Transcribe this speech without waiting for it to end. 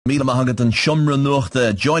Míle maith an Siomra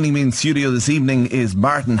Nuachta. Joining me in studio this evening is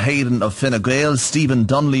Martin Hayden of Fine Gael, Stephen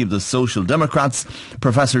Donnelly of the Social Democrats,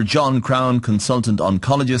 Professor John Crown, consultant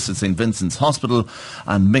oncologist at St Vincent's Hospital,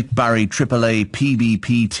 and Mick Barry, AAA,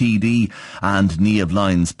 PBP TD, and Niamh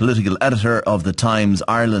Lyons, political editor of The Times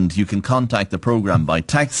Ireland. You can contact the programme by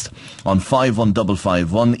text on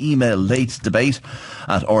 51551, email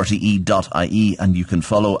latedebate@rte.ie, and you can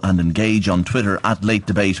follow and engage on Twitter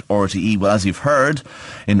 @latedebaterte. Well, as you've heard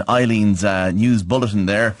in Eileen's news bulletin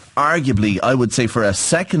there, arguably, I would say for a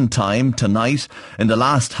second time tonight, in the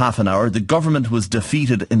last half an hour, the government was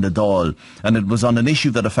defeated in the Dáil, and it was on an issue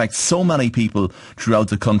that affects so many people throughout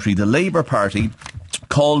the country. The Labour Party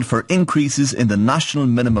called for increases in the national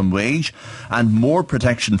minimum wage and more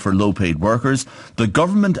protection for low-paid workers. The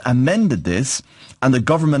government amended this, and the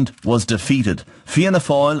government was defeated. Fianna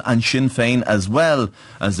Fáil and Sinn Féin, as well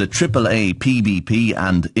as the AAA, PBP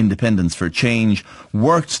and Independence for Change,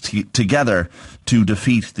 worked together to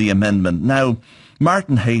defeat the amendment. Now,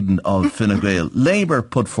 Martin Hayden of Fine Gael, Labour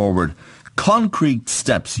put forward concrete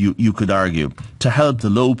steps, you could argue, to help the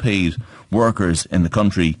low-paid workers in the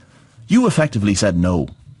country. You effectively said no.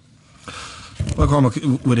 Well, Cormac,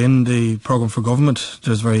 within the programme for government,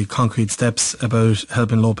 there's very concrete steps about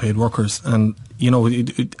helping low-paid workers. And, you know,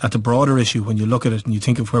 at the broader issue, when you look at it and you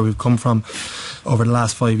think of where we've come from over the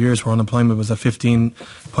last 5 years, where unemployment was at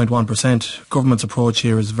 15.1%, government's approach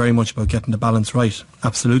here is very much about getting the balance right.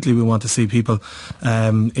 Absolutely, we want to see people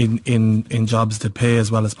in jobs that pay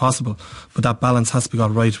as well as possible. But that balance has to be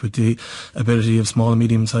got right with the ability of small and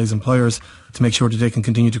medium-sized employers to make sure that they can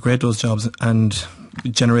continue to create those jobs and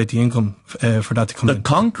generate the income for that to come in. The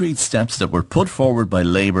concrete steps that were put forward by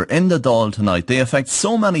Labour in the Dáil tonight, they affect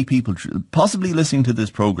so many people possibly listening to this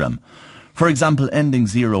programme. For example, ending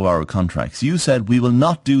zero-hour contracts. You said we will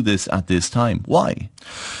not do this at this time. Why?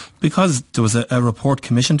 Because there was a report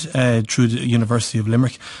commissioned through the University of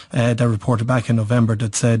Limerick that reported back in November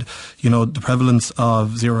that said, you know, the prevalence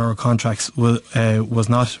of zero-hour contracts was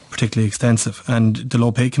not particularly extensive. And the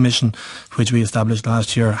Low Pay Commission, which we established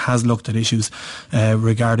last year, has looked at issues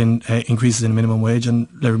regarding increases in minimum wage. And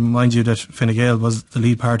I remind you that Fine Gael was the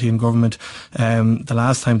lead party in government the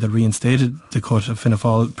last time that reinstated the cut of Fianna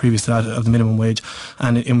Fáil previous to that of the minimum wage,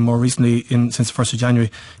 and more recently, since the 1st of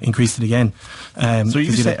January, increased it again. So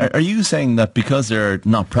are you saying that because they're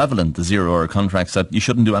not prevalent, the zero-hour contracts, that you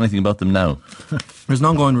shouldn't do anything about them now? There's an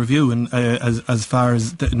ongoing review, and as far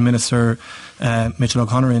as the Minister Mitchell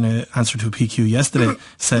O'Connor, in an answer to a PQ yesterday,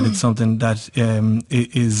 said it's something that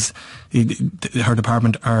her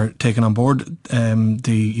department are taking on board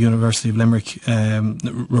the University of Limerick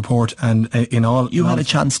report, and in all... You had a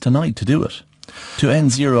chance tonight to do it, to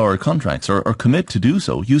end zero-hour contracts, or commit to do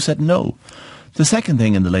so. You said no. The second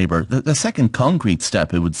thing in the Labour, the second concrete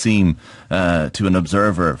step, it would seem, to an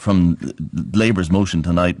observer from Labour's motion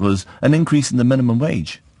tonight, was an increase in the minimum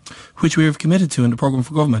wage, which we have committed to in the programme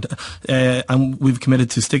for government. And we've committed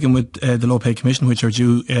to sticking with the Low Pay Commission, which are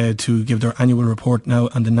due to give their annual report now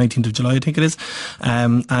on the 19th of July, I think it is.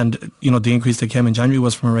 And, you know, the increase that came in January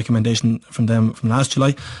was from a recommendation from them from last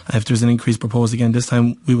July. If there's an increase proposed again this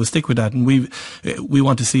time, we will stick with that. And we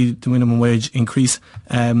want to see the minimum wage increase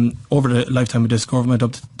over the lifetime of this government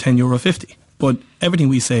up to €10.50. But everything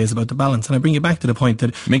we say is about the balance. And I bring you back to the point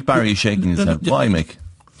that... Mick Barry is shaking his head. Why, Mick?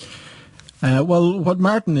 Well, what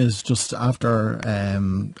Martin is just after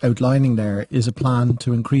outlining there is a plan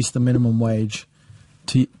to increase the minimum wage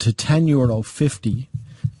to €10.50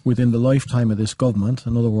 within the lifetime of this government.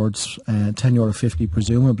 In other words, €10.50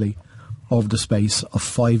 presumably over the space of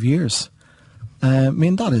 5 years. I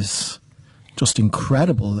mean, that is just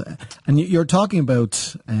incredible. And you're talking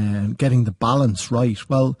about getting the balance right.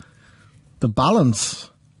 Well, the balance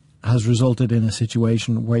has resulted in a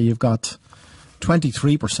situation where you've got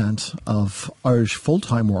 23% of Irish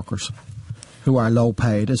full-time workers who are low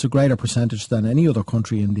paid. Is a greater percentage than any other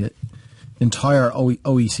country in the entire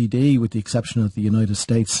OECD, with the exception of the United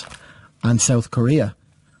States and South Korea.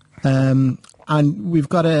 And we've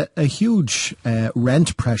got a huge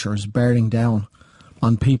rent pressures bearing down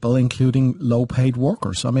on people, including low paid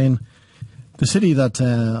workers. I mean, the city that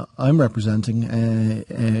I'm representing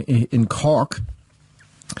in Cork,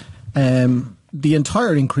 the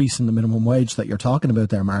entire increase in the minimum wage that you're talking about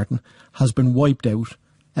there, Martin, has been wiped out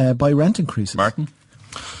by rent increases. Martin?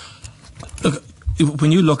 Look,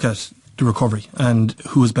 when you look at the recovery and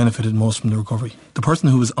who has benefited most from the recovery, the person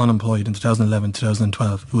who was unemployed in 2011,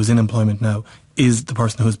 2012, who is in employment now, is the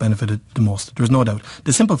person who has benefited the most. There's no doubt.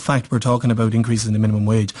 The simple fact we're talking about increases in the minimum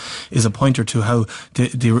wage is a pointer to how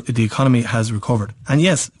the economy has recovered. And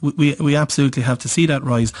yes, we absolutely have to see that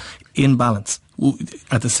rise in balance.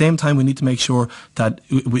 At the same time, we need to make sure that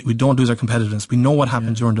we don't lose our competitiveness. We know what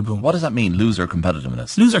happened during the boom. What does that mean, lose our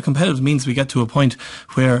competitiveness? Lose our competitiveness means we get to a point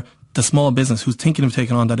where the small business who's thinking of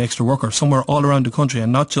taking on that extra worker somewhere all around the country,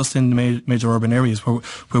 and not just in the major urban areas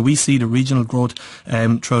where we see the regional growth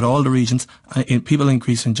throughout all the regions, people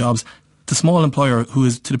increasing jobs. The small employer who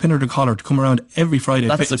is to the pin of the collar to come around every Friday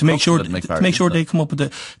to make sure they come up with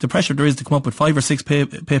the pressure there is to come up with 5 or 6 pay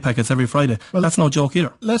packets every Friday. Well, that's no joke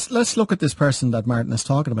either. Let's look at this person that Martin is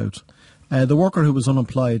talking about. The worker who was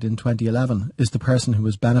unemployed in 2011 is the person who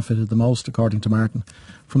has benefited the most, according to Martin,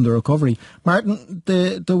 from the recovery. Martin,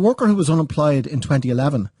 the worker who was unemployed in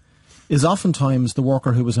 2011 is oftentimes the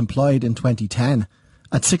worker who was employed in 2010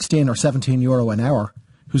 at 16 or 17 euro an hour,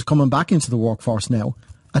 who's coming back into the workforce now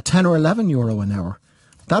at 10 or 11 euro an hour.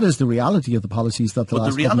 That is the reality of the policies that the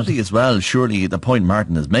last government... But the reality as well, surely the point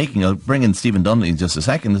Martin is making, I'll bring in Stephen Donnelly in just a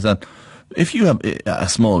second, is that if you have a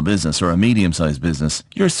small business or a medium-sized business,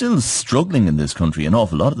 you're still struggling in this country, an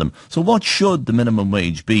awful lot of them. So what should the minimum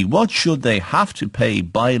wage be? What should they have to pay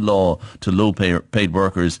by law to low-paid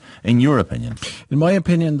workers, in your opinion? In my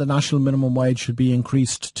opinion, the national minimum wage should be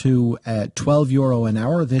increased to €12 an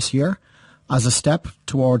hour this year, as a step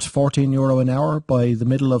towards €14 an hour by the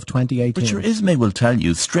middle of 2018. But your ISME will tell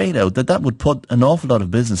you straight out that would put an awful lot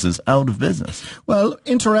of businesses out of business. Well,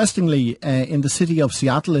 interestingly, in the city of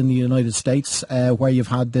Seattle in the United States, where you've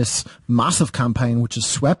had this massive campaign which has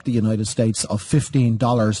swept the United States of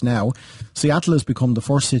 $15 now, Seattle has become the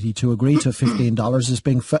first city to agree to $15. It's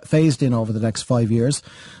being phased in over the next 5 years.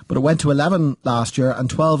 But it went to 11 last year and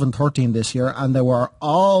 12 and 13 this year, and there were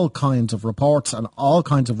all kinds of reports and all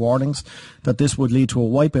kinds of warnings that this would lead to a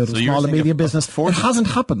wipeout of small and medium business. It hasn't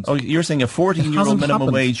happened. Oh, you're saying a €14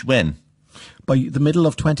 minimum wage when? By the middle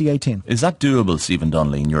of 2018. Is that doable, Stephen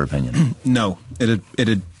Donnelly, in your opinion? No.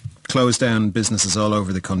 It'd close down businesses all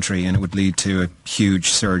over the country, and it would lead to a huge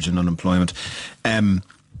surge in unemployment.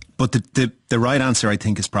 But the right answer, I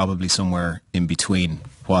think, is probably somewhere in between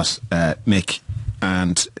what Mick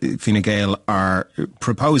and Fine Gael are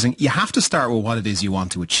proposing. You have to start with what it is you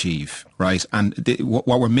want to achieve, right? And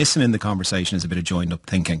what we're missing in the conversation is a bit of joined up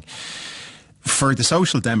thinking. For the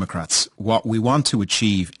Social Democrats, what we want to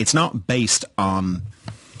achieve, it's not based on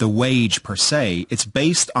the wage per se. It's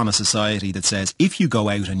based on a society that says if you go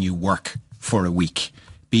out and you work for a week,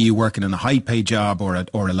 be you working in a high-paid job or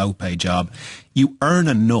a low-paid job, you earn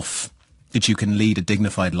enough that you can lead a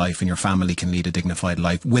dignified life and your family can lead a dignified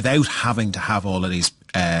life without having to have all of these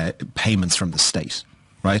payments from the state,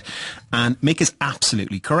 right? And Mick is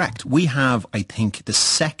absolutely correct. We have, I think, the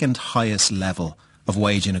second highest level of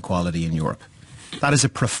wage inequality in Europe. That is a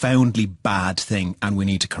profoundly bad thing, and we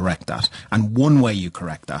need to correct that. And one way you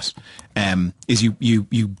correct that is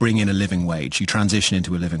you bring in a living wage. You transition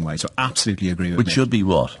into a living wage. So absolutely agree with Mick. Which should be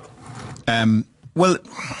what? Well,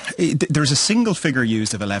 there's a single figure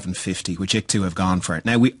used of $11.50, which ICTU have gone for it.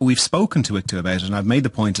 Now, we've spoken to ICTU about it, and I've made the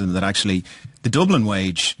point to them that actually the Dublin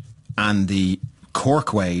wage and the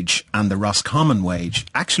Cork wage and the Roscommon wage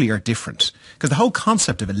actually are different. Because the whole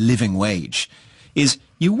concept of a living wage is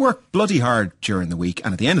you work bloody hard during the week,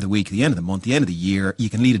 and at the end of the week, at the end of the month, the end of the year, you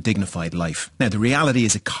can lead a dignified life. Now, the reality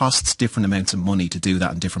is it costs different amounts of money to do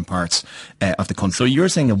that in different parts of the country. So you're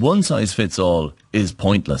saying a one-size-fits-all is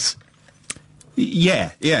pointless?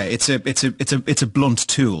 Yeah, it's a blunt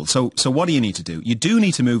tool. So what do you need to do? You do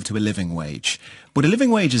need to move to a living wage. But a living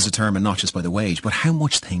wage is determined not just by the wage, but how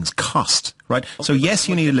much things cost, right? Okay, so yes,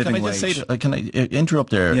 you need a living wage. Can I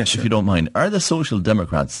interrupt there, yeah, sure. if you don't mind? Are the Social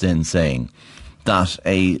Democrats then saying that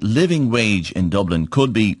a living wage in Dublin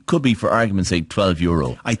could be for argument's sake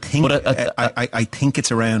 €12? I think I think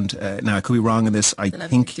it's around. Now I could be wrong on this. I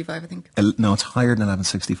think 11.65. I think no, it's higher than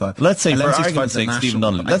 11.65. Let's say for argument's sake, Stephen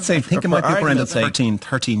Donnelly. Let's say I think it might be around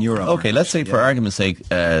 €13. Okay, let's say for argument's sake,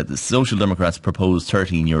 the Social Democrats propose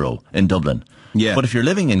 €13 in Dublin. Yeah. But if you're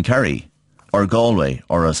living in Kerry or Galway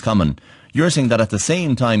or Roscommon, you're saying that at the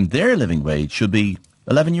same time their living wage should be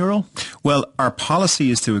 €11? Well, our policy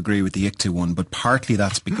is to agree with the ICTU one, but partly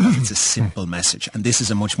that's because it's a simple message, and this is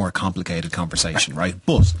a much more complicated conversation, right?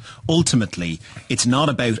 But ultimately, it's not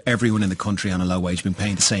about everyone in the country on a low wage being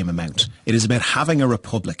paying the same amount. It is about having a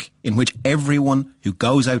republic in which everyone who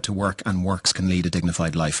goes out to work and works can lead a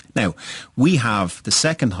dignified life. Now, we have the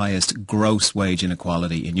second highest gross wage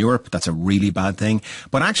inequality in Europe. That's a really bad thing.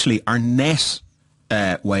 But actually, our net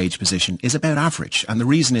wage position is about average, and the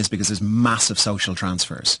reason is because there's massive social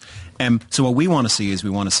transfers. So what we want to see is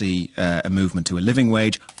a movement to a living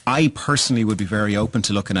wage. I personally would be very open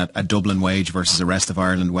to looking at a Dublin wage versus a rest of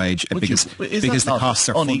Ireland wage because the costs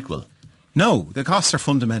are unequal. No, the costs are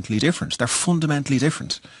fundamentally different. They're fundamentally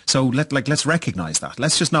different. So let's recognise that.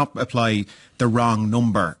 Let's just not apply the wrong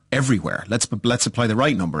number everywhere. Let's apply the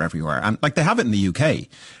right number everywhere. And like they have it in the UK.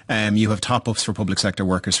 You have top-ups for public sector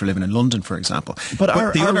workers for living in London, for example. But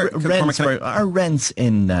our rents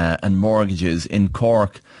and mortgages in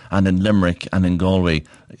Cork and in Limerick and in Galway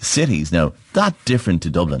cities now, that different to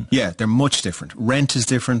Dublin? Yeah, they're much different. Rent is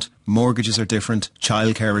different, mortgages are different,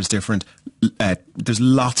 childcare is different. There's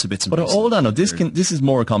lots of bits and pieces. But hold on, this is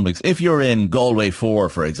more complex. If you're in Galway 4,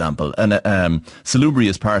 for example, and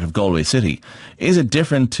salubrious part of Galway City, is it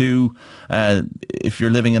different to if you're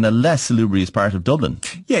living in a less salubrious part of Dublin?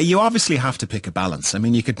 Yeah, you obviously have to pick a balance. I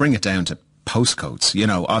mean, you could bring it down to postcodes,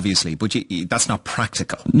 obviously, but that's not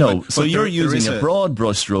practical. No, so you're using a broad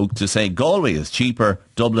brushstroke to say Galway is cheaper,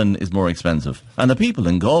 Dublin is more expensive, and the people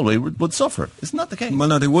in Galway would suffer. Isn't that the case? Well,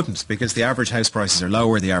 no, they wouldn't, because the average house prices are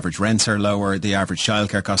lower, the average rents are lower, the average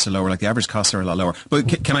childcare costs are lower, like the average costs are a lot lower.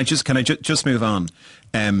 But can I just move on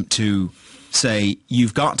to say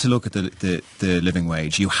you've got to look at the living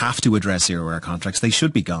wage. You have to address zero-hour contracts. They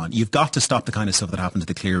should be gone. You've got to stop the kind of stuff that happened to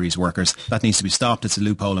the Cleary's workers. That needs to be stopped. It's a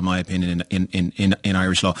loophole, in my opinion, in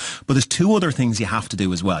Irish law. But there's two other things you have to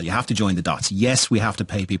do as well. You have to join the dots. Yes, we have to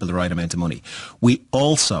pay people the right amount of money. We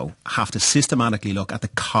also have to systematically look at the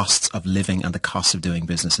costs of living and the costs of doing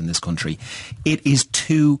business in this country. It is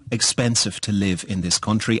too expensive to live in this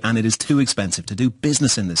country, and it is too expensive to do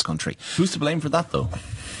business in this country. Who's to blame for that, though?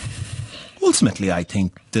 Ultimately, I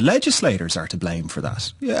think the legislators are to blame for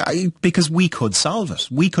that. Yeah, because we could solve it.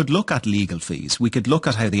 We could look at legal fees. We could look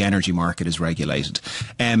at how the energy market is regulated.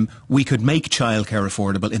 We could make childcare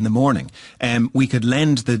affordable in the morning. We could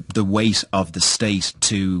lend the weight of the state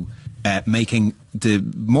to making the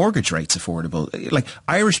mortgage rates affordable. Like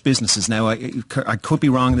Irish businesses now, I could be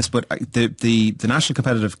wrong in this, but the National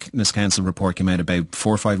Competitiveness Council report came out about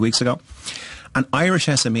 4 or 5 weeks ago, and Irish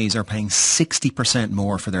SMEs are paying 60%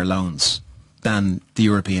 more for their loans than the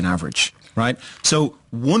European average, right? So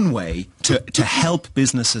one way to help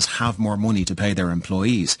businesses have more money to pay their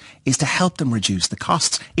employees is to help them reduce the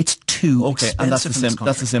costs. It's too expensive and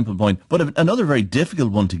that's a simple point. But another very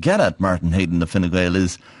difficult one to get at, Martin Hayden of Fine Gael,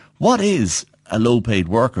 is what is a low-paid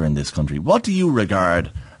worker in this country? What do you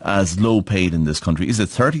regard as low-paid in this country? Is it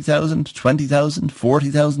 30,000, 20,000,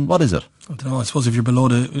 40,000? What is it? I don't know. I suppose if you're below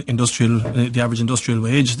the average industrial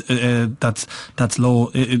wage, that's low.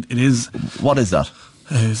 It is. What is that?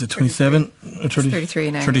 Is it 27?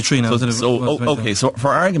 33 now. 33 now. So for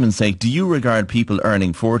argument's sake, do you regard people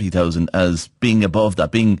earning 40,000 as being above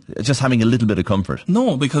that, being just having a little bit of comfort?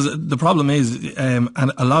 No, because the problem is, and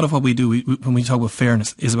a lot of what we do when we talk about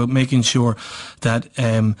fairness is about making sure that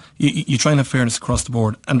you try and have fairness across the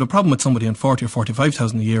board. And the problem with somebody on 40 or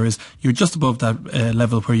 45,000 a year is you're just above that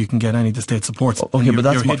level where you can get any of the state supports. Okay, but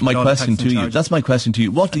that's my question to you. That's my question to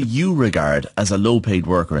you. What do you regard as a low-paid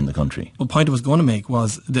worker in the country? Well, the point I was going to make was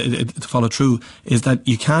to follow through is that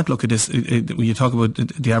you can't look at this when you talk about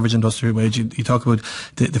the average industrial wage, you talk about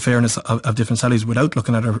the fairness of different salaries without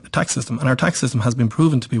looking at our tax system, and our tax system has been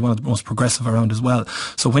proven to be one of the most progressive around as well.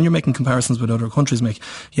 So when you're making comparisons with other countries,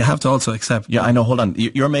 you have to also accept. Yeah, I know. Hold on,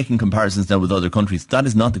 you're making comparisons now with other countries. That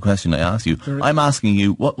is not the question I asked you. I'm asking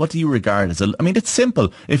you what do you regard as it's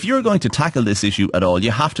simple. If you're going to tackle this issue at all, you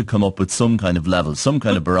have to come up with some kind of level, some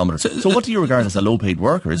kind of barometer. So what do you regard as a low-paid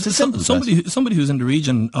worker? It's a simple somebody who's in the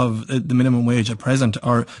region of the minimum wage at present,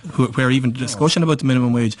 or where even discussion about the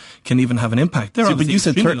minimum wage can even have an impact. But you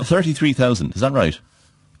said 33,000, is that right?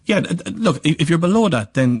 Yeah, look, if you're below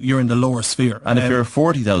that, then you're in the lower sphere. And if you're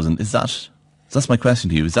 40,000, that's my question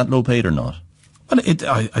to you, is that low paid or not? Well,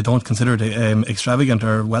 I don't consider it extravagant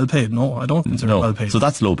or well paid. No, I don't consider it well paid. So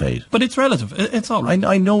that's low paid. But it's relative. It's all right.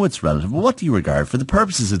 I know it's relative. But what do you regard, for the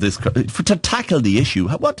purposes of this, to tackle the issue,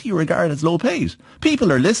 what do you regard as low paid?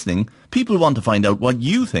 People are listening. People want to find out what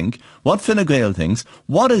you think, what Fine Gael thinks,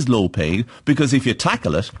 what is low paid, because if you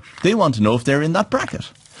tackle it, they want to know if they're in that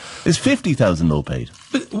bracket. Is 50,000 low paid?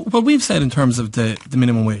 But what we've said in terms of the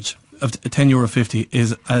minimum wage of €10.50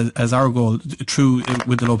 is as our goal through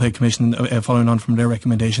with the Low Pay Commission, following on from their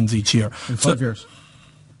recommendations each year. In 5 years.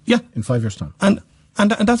 Yeah. In 5 years' time. And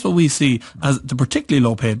that's what we see as the particularly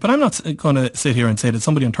low paid. But I'm not going to sit here and say that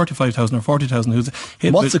somebody on 35,000 or 40,000 who's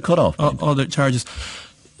hit What's the cut-off? All the charges.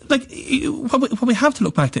 what we have to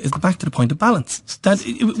look back to is back to the point of balance.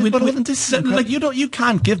 You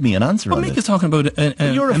can't give me an answer. Well, Mick is talking about.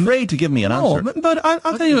 You're afraid to give me an answer. No, but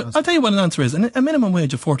I'll tell you what an answer is. A minimum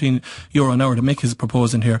wage of €14 an hour that Mick is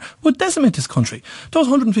proposing here would decimate this country. Those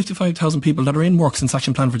 155,000 people that are in work since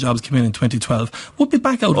Action Plan for Jobs came in 2012 would be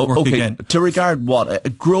back out of work again. To regard what?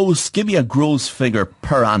 Give me a gross figure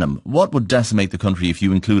per annum. What would decimate the country if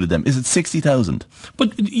you included them? Is it 60,000?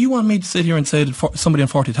 But you want me to sit here and say that somebody on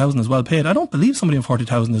 40,000 is well paid? I don't believe somebody on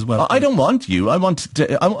 40,000 is well paid. I don't want you.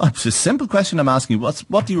 It's a simple question I'm asking you.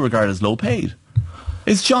 What do you regard as low paid?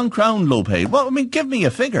 Is John Crown low paid? Well, give me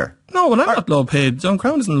a figure. No, well, I'm not low paid. John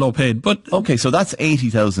Crown isn't low paid, but... Okay, so that's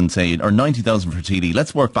 80,000, say, or 90,000 for TD.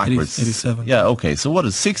 Let's work backwards. 87. Yeah, okay, so what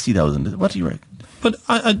is 60,000? What do you reckon? But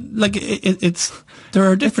there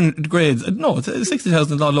are different grades. No,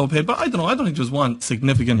 60,000 is not low paid, but I don't know. I don't think there's one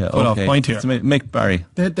significant cut-off point here. Mick Barry.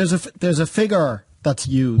 There's a figure that's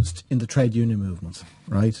used in the trade union movement,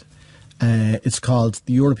 right? It's called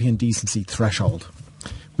the European Decency Threshold,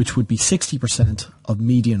 which would be 60% of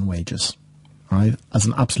median wages, right, as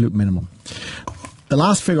an absolute minimum. The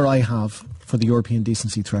last figure I have for the European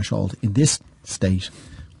Decency Threshold in this state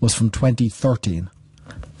was from 2013,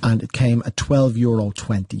 and it came at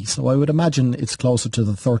 €12.20. So I would imagine it's closer to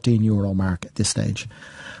the €13 mark at this stage.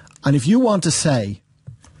 And if you want to say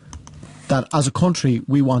that as a country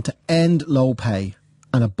we want to end low pay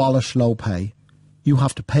and abolish low pay, you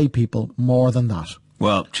have to pay people more than that.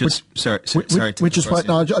 Well, I'll just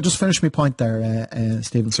finish my point there,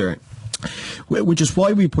 Stephen. Sorry. Which is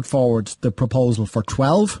why we put forward the proposal for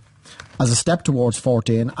 12 as a step towards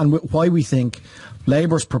 14, and why we think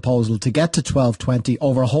Labour's proposal to get to 12.20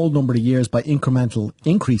 over a whole number of years by incremental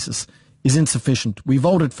increases is insufficient. We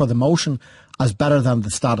voted for the motion as better than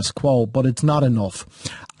the status quo, but it's not enough.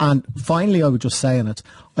 And finally, I would just say on it,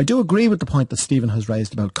 I do agree with the point that Stephen has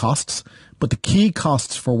raised about costs, but the key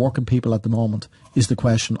costs for working people at the moment is the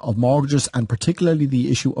question of mortgages, and particularly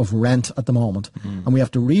the issue of rent at the moment. And we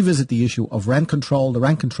have to revisit the issue of rent control. The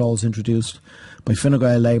rent controls introduced by Fine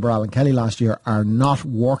Gael, Labour, Alan Kelly last year are not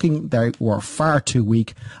working. They were far too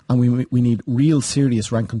weak, and we need real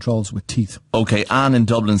serious rent controls with teeth. Okay, Anne in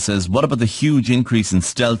Dublin says, what about the huge increase in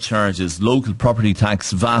stealth charges, local property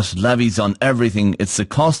tax, VAT, levies on everything? It's the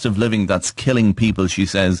cost of living that's killing people, she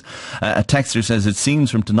says. A texter says, it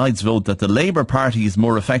seems from tonight's vote that the Labour Party is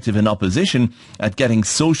more effective in opposition at getting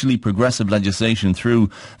socially progressive legislation through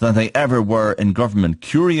than they ever were in government.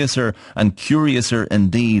 Curiouser and curiouser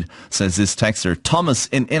indeed, says this texter. Thomas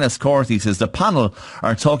in Enniscorthy says, the panel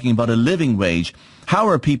are talking about a living wage. How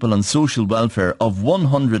are people on social welfare of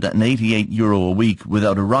 €188 a week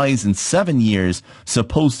without a rise in 7 years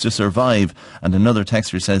supposed to survive? And another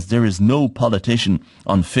texter says, there is no politician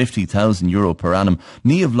on €50,000 per annum.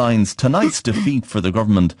 Niamh Lyons, tonight's defeat for the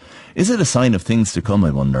government, is it a sign of things to come,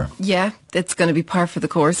 I wonder? Yeah, it's going to be par for the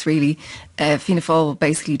course, really. Fianna Fáil will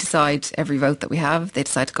basically decide every vote that we have. They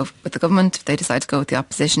decide to go with the government, they decide to go with the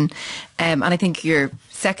opposition. And I think your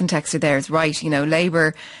second texter there is right. You know,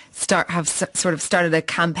 Labour have sort of started a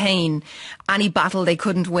campaign. Any battle they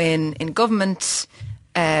couldn't win in government,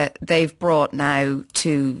 they've brought now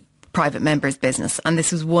to private members' business. And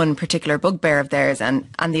this was one particular bugbear of theirs. And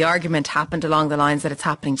the argument happened along the lines that it's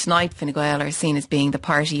happening tonight. Fine Gael are seen as being the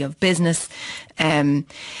party of business,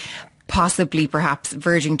 possibly perhaps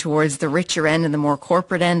verging towards the richer end and the more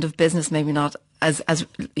corporate end of business, maybe not as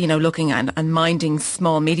you know, looking at and minding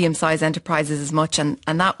small, medium-sized enterprises as much. And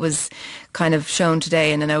that was kind of shown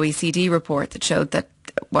today in an OECD report that showed that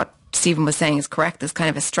what Stephen was saying is correct. There's kind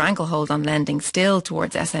of a stranglehold on lending still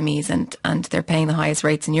towards SMEs, and they're paying the highest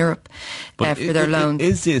rates in Europe for their loans.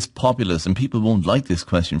 Is this populist? And people won't like this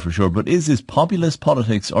question for sure, but is this populist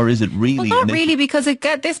politics, or is it really? Well, not really, because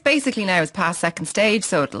this basically now is past second stage,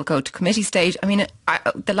 so it'll go to committee stage. I mean,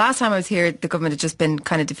 the last time I was here, the government had just been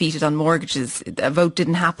kind of defeated on mortgages. A vote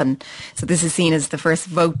didn't happen, so this is seen as the first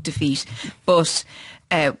vote defeat. But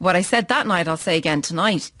what I said that night, I'll say again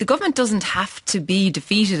tonight. The government doesn't have to be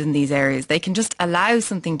defeated in these areas. They can just allow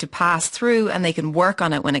something to pass through, and they can work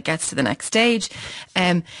on it when it gets to the next stage.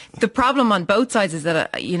 The problem on both sides is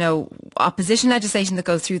that, opposition legislation that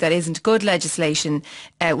goes through that isn't good legislation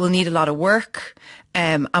will need a lot of work.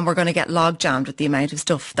 And we're going to get log jammed with the amount of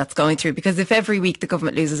stuff that's going through, because if every week the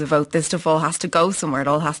government loses a vote, this stuff all has to go somewhere. It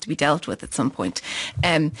all has to be dealt with at some point.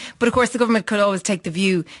 But of course, the government could always take the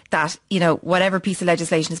view that, whatever piece of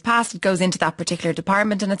legislation is passed, it goes into that particular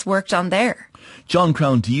department and it's worked on there. John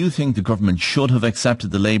Crown, do you think the government should have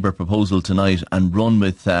accepted the Labour proposal tonight and run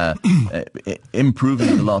with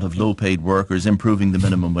improving the lot of low-paid workers, improving the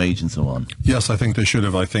minimum wage and so on? Yes, I think they should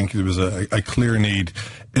have. I think there was a clear need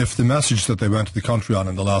if the message that they went to the country on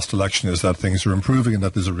in the last election is that things are improving and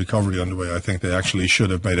that there's a recovery underway, I think they actually should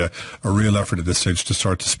have made a real effort at this stage to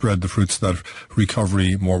start to spread the fruits of that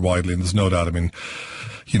recovery more widely. And there's no doubt, I mean,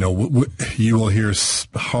 you know, you will hear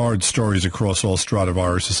hard stories across all strata of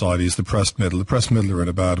Irish societies. The pressed middle are in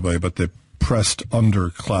a bad way, but the pressed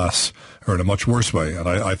underclass are in a much worse way, and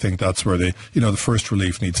I think that's where the first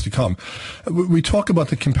relief needs to come. We talk about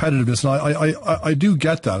the competitiveness, and I do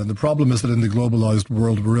get that, and the problem is that in the globalized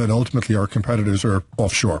world we're in, ultimately our competitors are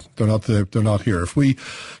offshore. They're not here. If we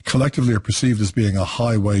collectively are perceived as being a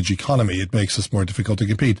high wage economy, it makes us more difficult to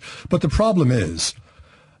compete. But the problem is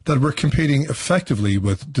that we're competing effectively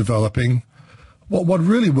with developing what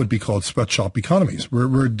really would be called sweatshop economies.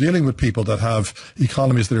 We're dealing with people that have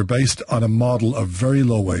economies that are based on a model of very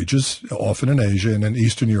low wages, often in Asia and in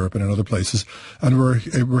Eastern Europe and in other places. And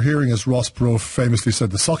we're hearing, as Ross Perot famously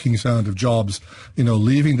said, the sucking sound of jobs,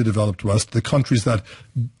 leaving the developed West, the countries that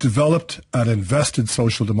developed and invested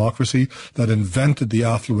social democracy, that invented the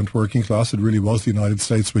affluent working class. It really was the United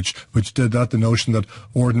States which did that. The notion that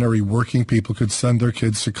ordinary working people could send their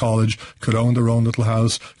kids to college, could own their own little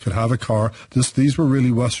house, could have a car. These were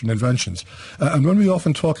really Western inventions. And when we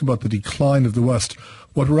often talk about the decline of the West,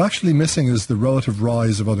 what we're actually missing is the relative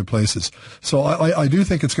rise of other places. So I do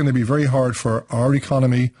think it's going to be very hard for our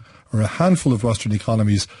economy or a handful of Western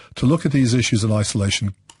economies to look at these issues in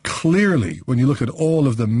isolation. Clearly, when you look at all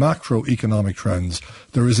of the macroeconomic trends,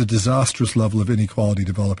 there is a disastrous level of inequality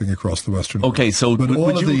developing across the Western world. Okay, so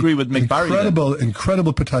would you agree with McBarry?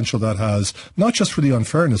 Incredible potential that has, not just for the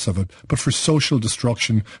unfairness of it, but for social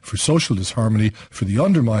destruction, for social disharmony, for the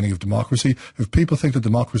undermining of democracy. If people think that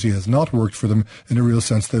democracy has not worked for them in a real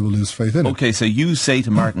sense, they will lose faith in it. Okay, so you say to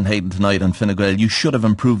Martin Hayden tonight on Fine Gael, you should have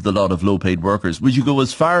improved the lot of low-paid workers. Would you go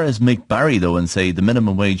as far as McBarry, though, and say the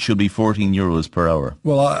minimum wage should be €14 per hour?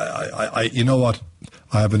 Well, you know what?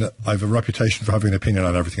 I have a reputation for having an opinion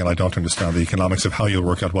on everything, and I don't understand the economics of how you'll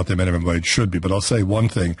work out what the minimum wage should be. But I'll say one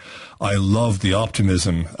thing. I love the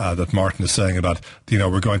optimism that Martin is saying about,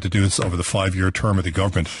 we're going to do this over the 5-year term of the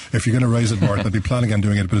government. If you're going to raise it, Martin, I'd be planning on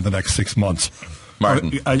doing it within the next 6 months.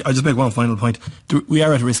 Martin. I just make one final point. We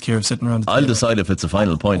are at risk here of sitting around. I'll decide if it's a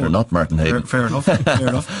final point or not, Martin Hayden. Fair enough. Fair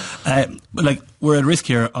enough. We're at risk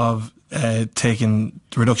here of taking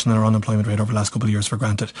the reduction in our unemployment rate over the last couple of years for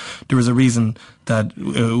granted. There is a reason that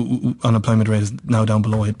unemployment rate is now down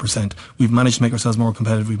below 8%. We've managed to make ourselves more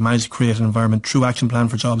competitive. We've managed to create an environment through Action Plan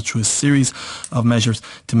for Jobs, through a series of measures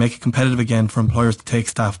to make it competitive again for employers to take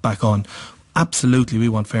staff back on. Absolutely, we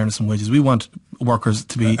want fairness in wages. We want workers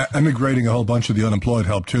to be... emigrating a whole bunch of the unemployed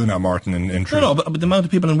help too now, Martin, in truth. No, but the amount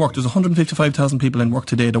of people in work, there's 155,000 people in work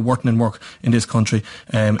today that are working in work in this country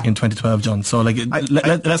in 2012, John. So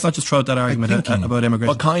let's not just throw out that argument about immigration.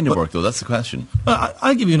 What kind of work, though? That's the question.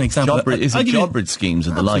 I'll give you an example. Is it job bridge schemes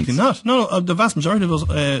and the likes? Absolutely not. No, the vast majority of those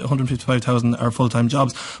 155,000 are full-time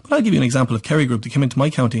jobs. But I'll give you an example of Kerry Group that came into my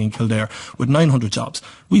county in Kildare with 900 jobs.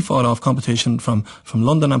 We fought off competition from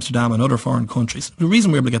London, Amsterdam and other foreign countries. The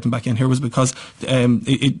reason we were able to get them back in here was because while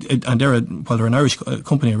they're an Irish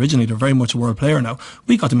company originally, they're very much a world player now.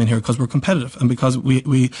 We got them in here because we're competitive and because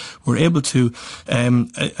we were able to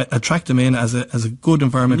attract them in as a good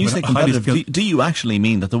environment. When you say competitive, do you actually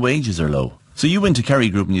mean that the wages are low? So you went to Kerry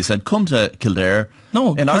Group and you said, come to Kildare.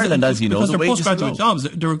 No, in Ireland, as you know, the wages are low. Postgraduate jobs,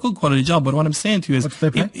 they're a good quality job. But what I'm saying to you is,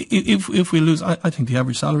 if we lose, I think the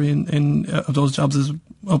average salary in of those jobs is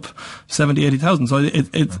up 70, 80,000. So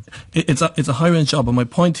it's a high range job. And my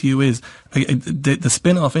point to you is the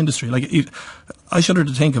spin-off industry. I shudder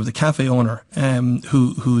to think of the cafe owner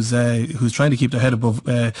who's trying to keep their head above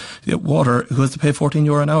water, who has to pay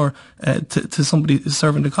 €14 an hour to somebody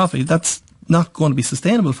serving the coffee. That's not going to be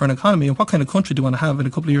sustainable for an economy. And what kind of country do you want to have in a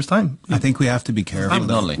couple of years' time? I think we have to be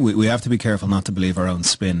careful. We have to be careful not to believe our own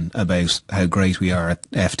spin about how great we are at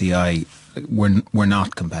FDI. We're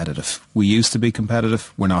not competitive. We used to be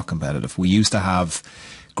competitive. We're not competitive. We used to have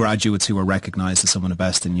graduates who were recognised as some of the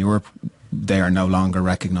best in Europe. They are no longer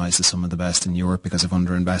recognised as some of the best in Europe because of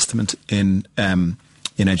underinvestment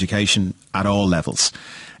in education at all levels.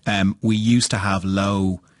 We used to have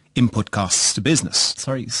low input costs to business.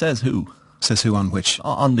 Sorry, says who? Says who on which?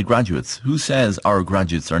 On the graduates. Who says our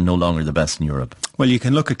graduates are no longer the best in Europe? Well, you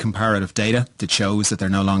can look at comparative data that shows that they're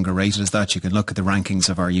no longer rated as that. You can look at the rankings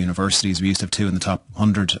of our universities. We used to have 2 in the top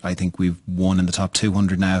 100. I think we've 1 in the top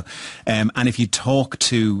 200 now. And if you talk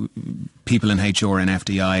to people in HR and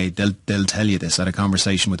FDI, they'll tell you this. I had a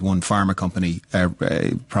conversation with one pharma company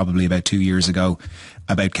probably about 2 years ago.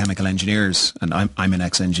 about chemical engineers, and I'm an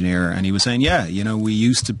ex-engineer, and he was saying, yeah, we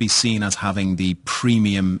used to be seen as having the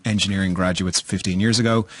premium engineering graduates 15 years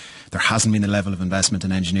ago. There hasn't been the level of investment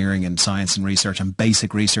in engineering and science and research and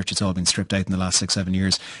basic research. It's all been stripped out in the last 6-7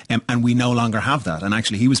 years. And we no longer have that. And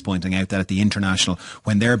actually, he was pointing out that at the international,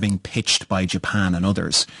 when they're being pitched by Japan and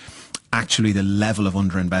others, actually the level of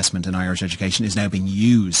underinvestment in Irish education is now being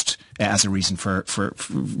used as a reason for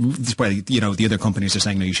the other companies are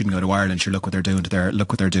saying, no, you shouldn't go to Ireland. Sure, look what they're doing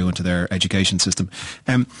to their education system.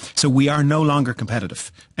 So we are no longer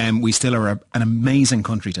competitive. We still are an amazing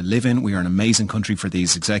country to live in. We are an amazing country for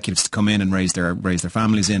these executives to come in and raise their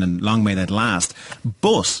families in, and long may that last.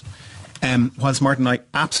 But whilst Martin and I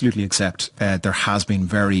absolutely accept there has been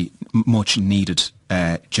very much needed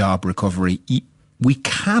job recovery, we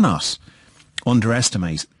cannot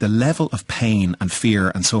underestimate the level of pain and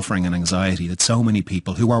fear and suffering and anxiety that so many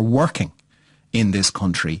people who are working in this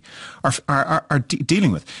country are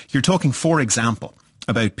dealing with. You're talking, for example,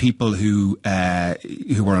 about people who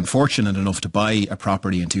were unfortunate enough to buy a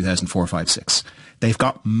property in 2004, 5, 6. They've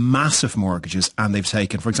got massive mortgages, and they've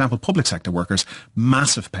taken, for example, public sector workers,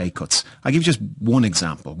 massive pay cuts. I'll give you just one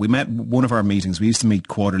example. We met one of our meetings. We used to meet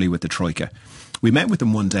quarterly with the Troika. We met with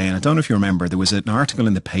them one day, and I don't know if you remember, there was an article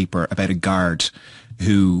in the paper about a guard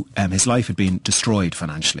who his life had been destroyed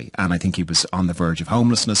financially, and I think he was on the verge of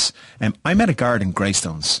homelessness. I met a guard in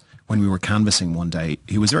Greystones when we were canvassing one day.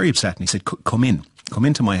 He was very upset, and he said, come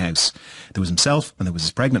into my house. There was himself, and there was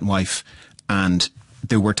his pregnant wife, and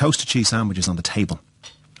there were toasted cheese sandwiches on the table.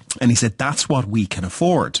 And he said, that's what we can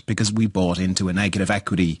afford, because we bought into a negative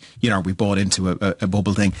equity, we bought into a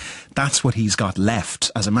bubble thing. That's what he's got left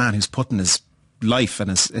as a man who's putting his life and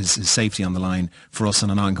his safety on the line for us on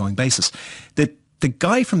an ongoing basis. The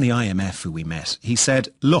guy from the IMF who we met, he said,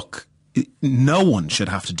 look, no one should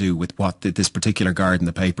have to do with what this particular guard in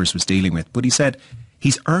the papers was dealing with. But he said,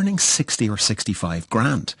 he's earning 60 or 65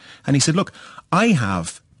 grand. And he said, look, I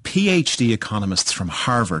have PhD economists from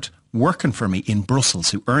Harvard working for me in Brussels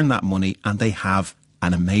who earn that money, and they have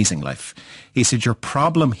an amazing life. He said, your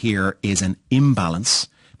problem here is an imbalance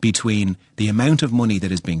between the amount of money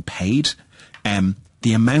that is being paid,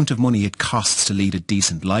 the amount of money it costs to lead a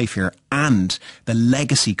decent life here, and the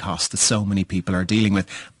legacy costs that so many people are dealing with,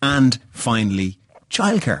 and finally,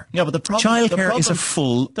 childcare. Yeah, but childcare is a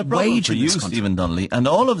full wage for in you, this country. Stephen Donnelly, and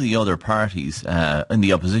all of the other parties in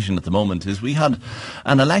the opposition at the moment, is we had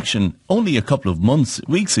an election only a couple of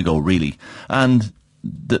weeks ago, really, and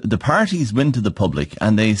the parties went to the public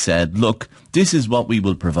and they said, look, this is what we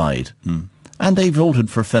will provide. And they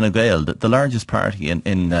voted for Fine Gael, the largest party in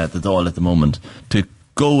the Dáil at the moment, to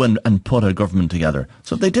go and put a government together.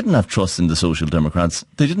 So they didn't have trust in the Social Democrats.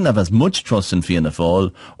 They didn't have as much trust in Fianna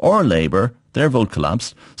Fáil or Labour. Their vote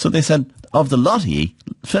collapsed. So they said, of the lot of ye,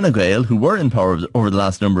 Fine Gael, who were in power over the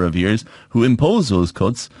last number of years, who imposed those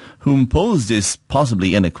cuts, who imposed this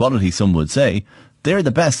possibly inequality, some would say, they're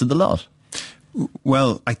the best of the lot.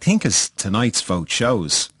 Well, I think as tonight's vote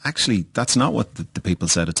shows, actually, that's not what the people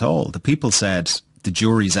said at all. The people said the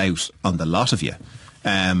jury's out on the lot of you.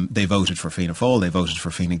 They voted for Fianna Fáil, they voted for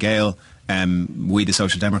Fine Gael. We, the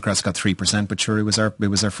Social Democrats, got 3%, but sure, it was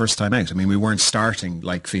our first time out. I mean, we weren't starting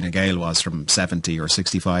like Fine Gael was from 70 or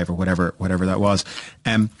 65 or whatever that was.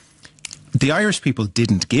 The Irish people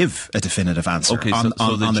didn't give a definitive answer. Okay,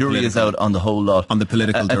 so the jury is out on the whole lot. On the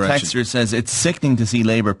political direction. A texter says, it's sickening to see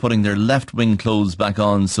Labour putting their left-wing clothes back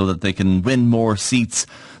on so that they can win more seats,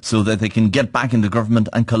 so that they can get back into government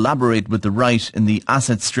and collaborate with the right in the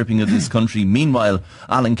asset stripping of this country. Meanwhile,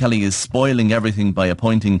 Alan Kelly is spoiling everything by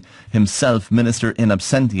appointing himself Minister in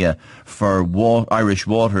Absentia for Irish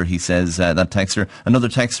Water, he says, that texter. Another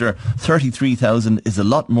texter, 33,000 is a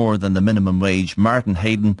lot more than the minimum wage. Martin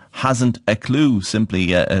Hayden hasn't a clue, simply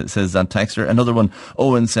says that texter. Another one,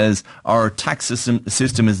 Owen says, our tax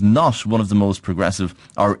system is not one of the most progressive.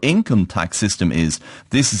 Our income tax system is.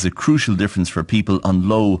 This is a crucial difference for people on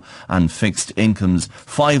low and fixed incomes.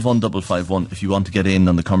 51551 if you want to get in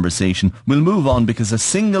on the conversation. We'll move on, because a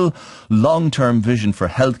single long-term vision for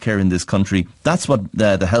healthcare in this country, that's what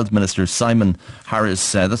the Health Minister Simon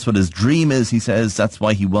Harris, that's what his dream is, he says. That's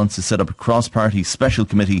why he wants to set up a cross-party special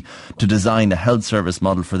committee to design a health service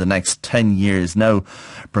model for the next 10 years. Now,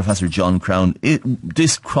 Professor John Crown,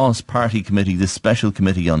 this cross-party committee, this special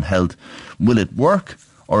committee on health, will it work,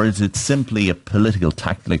 or is it simply a political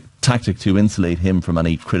tactic to insulate him from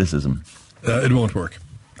any criticism? It won't work.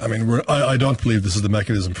 I mean, I don't believe this is the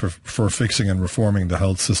mechanism for fixing and reforming the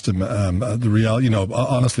health system. The reality,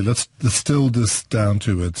 honestly, let's distill this down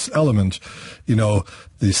to its element.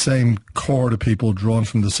 The same cohort of people drawn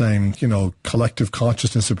from the same, collective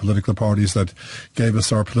consciousness of political parties that gave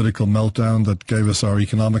us our political meltdown, that gave us our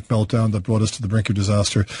economic meltdown, that brought us to the brink of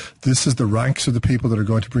disaster. This is the ranks of the people that are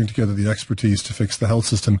going to bring together the expertise to fix the health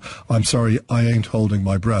system. I'm sorry, I ain't holding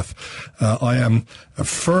my breath. I am a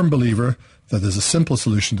firm believer that there's a simple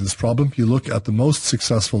solution to this problem. You look at the most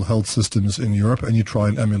successful health systems in Europe and you try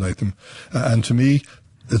and emulate them. And to me,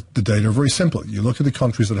 the data are very simple. You look at the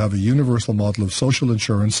countries that have a universal model of social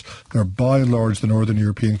insurance. They're by and large the Northern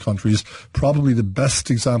European countries. Probably the best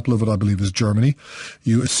example of it, I believe, is Germany.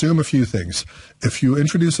 You assume a few things. If you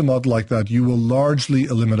introduce a model like that, you will largely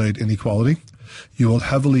eliminate inequality. You will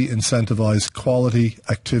heavily incentivize quality,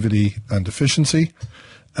 activity, and efficiency.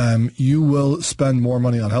 You will spend more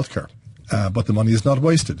money on healthcare. But the money is not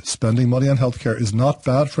wasted. Spending money on healthcare is not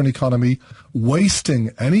bad for an economy.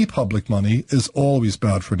 Wasting any public money is always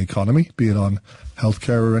bad for an economy, be it on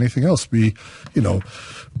healthcare or anything else.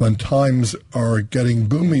 When times are getting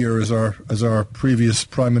boomier, as our previous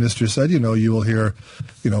Prime Minister said, you will hear,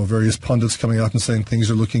 various pundits coming out and saying things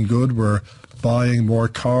are looking good. We're buying more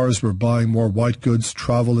cars, we're buying more white goods,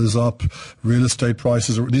 travel is up, real estate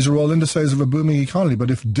prices these are all indices of a booming economy.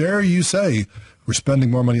 But if dare you say we're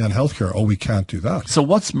spending more money on healthcare, we can't do that. So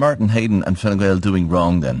what's Martin Hayden and Fine Gael doing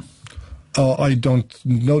wrong then? I don't,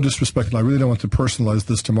 no disrespect, and I really don't want to personalise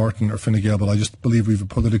this to Martin or Fine Gael, but I just believe we have a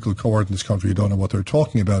political cohort in this country who don't know what they're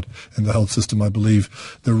talking about in the health system. I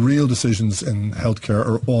believe the real decisions in healthcare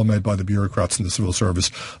are all made by the bureaucrats in the civil service.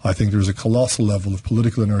 I think there's a colossal level of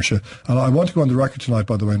political inertia. And I want to go on the record tonight,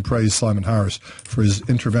 by the way, and praise Simon Harris for his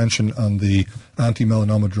intervention on the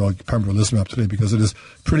anti-melanoma drug pembrolizumab today, because it is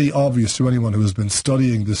pretty obvious to anyone who has been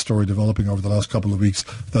studying this story developing over the last couple of weeks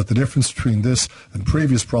that the difference between this and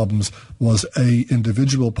previous problems was a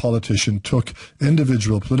individual politician took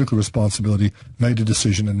individual political responsibility, made a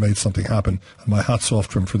decision and made something happen. And my hat's off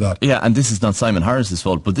to him for that. Yeah, and this is not Simon Harris's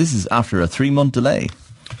fault, but this is after a 3-month delay.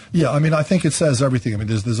 Yeah, I mean, I think it says everything. I mean,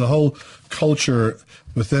 there's a whole culture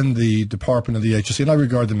within the department of the HSE, and I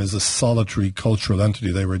regard them as a solitary cultural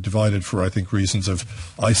entity. They were divided for, I think, reasons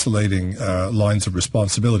of isolating lines of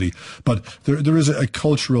responsibility. But there is a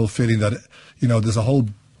cultural feeling that, there's a whole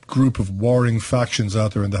group of warring factions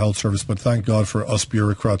out there in the health service, but thank God for us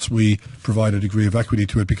bureaucrats, we provide a degree of equity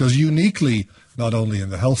to it, because uniquely, not only in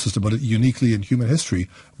the health system, but uniquely in human history,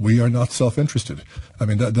 we are not self-interested. I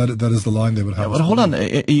mean, that is the line they would have. Yeah, but hold on,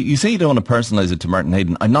 you say you don't want to personalise it to Martin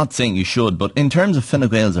Hayden. I'm not saying you should, but in terms of Fine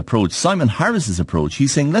Gael's approach, Simon Harris's approach,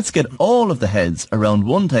 he's saying let's get all of the heads around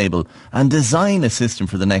one table and design a system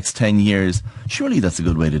for the next 10 years. Surely that's a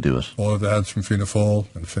good way to do it. All of the heads from Fianna Fáil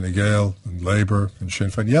and Fine Gael and Labour and Sinn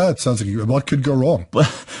Féin. Yeah, it sounds like what could go wrong?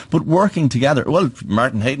 But working together, well,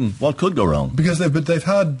 Martin Hayden, what could go wrong? Because they've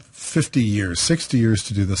had 50 years, 60 years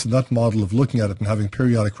to do this, and that model of looking at it and having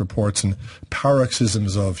periodic reports and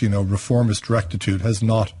paroxysms of, reformist rectitude has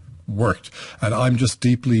not worked. And I'm just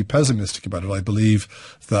deeply pessimistic about it. I believe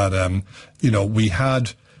that, we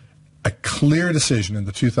had a clear decision in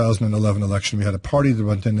the 2011 election. We had a party that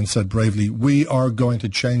went in and said bravely, we are going to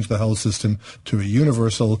change the health system to a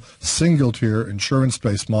universal, single-tier,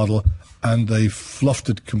 insurance-based model, and they fluffed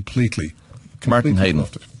it completely. Martin Hayden.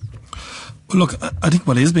 Well, look, I think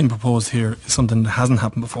what is being proposed here is something that hasn't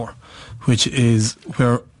happened before, which is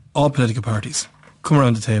where all political parties come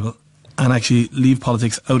around the table and actually leave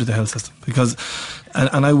politics out of the health system. Because,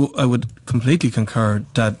 and I would completely concur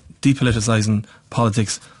that depoliticising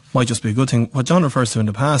politics might just be a good thing. What John refers to in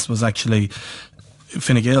the past was actually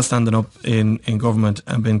Fine Gael standing up in government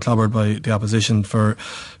and being clobbered by the opposition for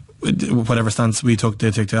whatever stance we took.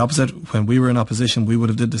 They took the opposite. When we were in opposition, we would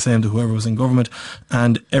have did the same to whoever was in government.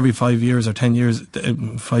 And every 5 years or 10 years,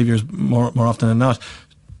 5 years more often than not,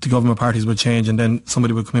 the government parties would change and then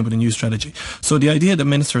somebody would come in with a new strategy. So the idea that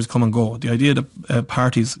ministers come and go, the idea that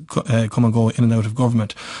parties come and go in and out of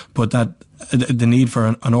government, but that the need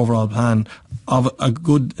for an overall plan of a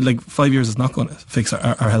good, 5 years is not going to fix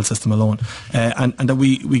our health system alone. And that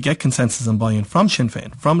we get consensus and buy-in from Sinn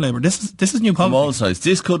Féin, from Labour. This is new policy. From all sides.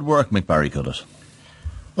 This could work, McBarry, could it?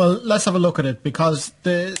 Well, let's have a look at it, because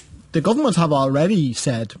the government have already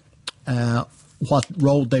said what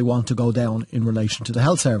road they want to go down in relation to the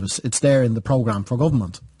health service. It's there in the programme for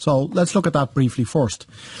government. So let's look at that briefly first.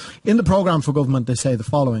 In the programme for government, they say the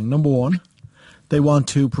following. Number one, they want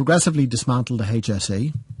to progressively dismantle the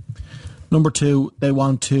HSE. Number two, they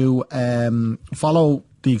want to follow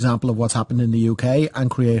the example of what's happened in the UK and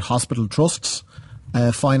create hospital trusts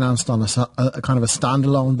financed on a kind of a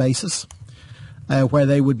standalone basis. where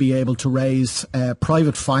they would be able to raise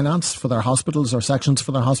private finance for their hospitals or sections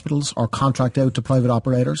for their hospitals or contract out to private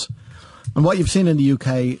operators. And what you've seen in the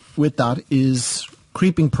UK with that is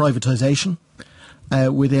creeping privatisation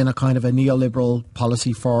within a kind of a neoliberal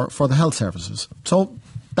policy for the health services. So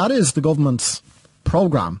that is the government's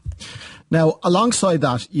programme. Now, alongside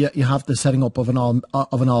that, you have the setting up of an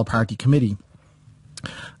all-party committee.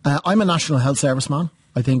 I'm a National Health Service man.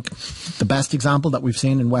 I think the best example that we've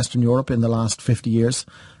seen in Western Europe in the last 50 years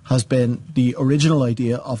has been the original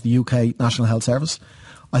idea of the UK National Health Service.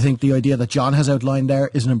 I think the idea that John has outlined there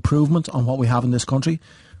is an improvement on what we have in this country,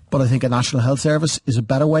 but I think a National Health Service is a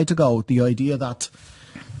better way to go. The idea that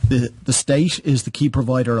the state is the key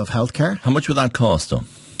provider of healthcare. How much would that cost, though?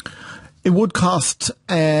 It would cost,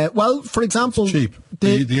 for example... It's cheap.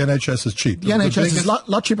 The NHS is cheap. The NHS is a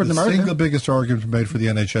lot cheaper than America. The single biggest argument made for the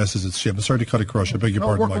NHS is it's cheap. I'm sorry to cut across. I beg your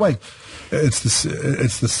pardon, work away. It's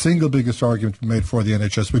the single biggest argument made for the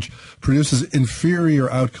NHS, which produces inferior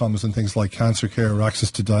outcomes in things like cancer care or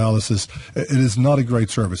access to dialysis. It is not a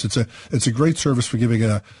great service. It's a great service for giving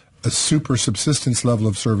a super subsistence level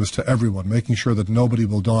of service to everyone, making sure that nobody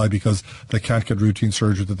will die because they can't get routine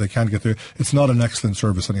surgery, that they can't get there. It's not an excellent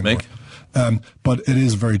service anymore. But it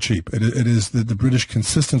is very cheap. It is the British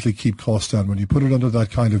consistently keep costs down. When you put it under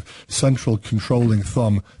that kind of central controlling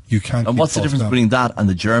thumb, you can't. And what's the difference between that and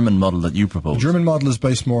the German model that you propose? The German model is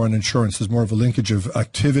based more on insurance. There's more of a linkage of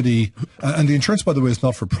activity. And the insurance, by the way, is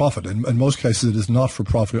not for profit. In most cases, it is not for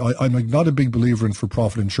profit. I'm not a big believer in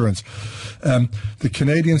for-profit insurance. The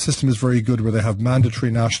Canadian system is very good where they have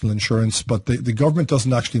mandatory national insurance, but the government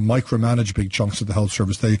doesn't actually micromanage big chunks of the health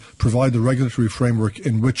service. They provide the regulatory framework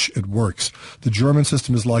in which it works. The German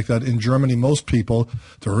system is like that. In Germany, most people,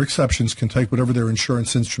 there are exceptions, can take whatever their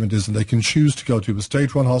insurance instrument is and they can choose to go to a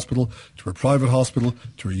state-run hospital, to a private hospital,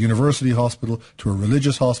 to a university hospital, to a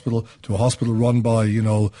religious hospital, to a hospital run by,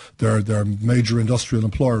 their major industrial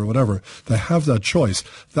employer or whatever. They have that choice.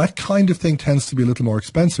 That kind of thing tends to be a little more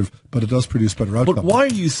expensive, but it does produce better outcomes. But why are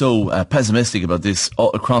you so pessimistic about this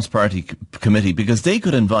cross-party committee? Because they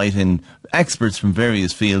could invite in experts from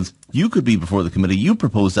various fields. You could be before the committee. You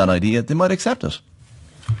propose that idea. They might accept it.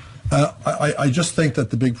 I just think that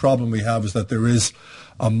the big problem we have is that there is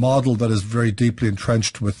a model that is very deeply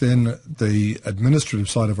entrenched within the administrative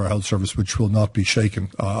side of our health service, which will not be shaken.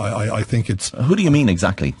 I think it's... Who do you mean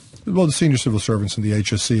exactly? Well, the senior civil servants in the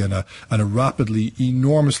HSC and a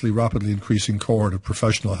enormously rapidly increasing cohort of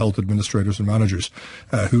professional health administrators and managers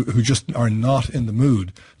who just are not in the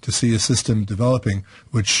mood to see a system developing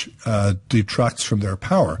which detracts from their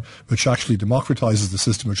power, which actually democratizes the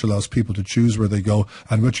system, which allows people to choose where they go,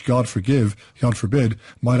 and which, God forbid,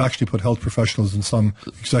 might actually put health professionals in some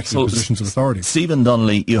executive positions of authority. Stephen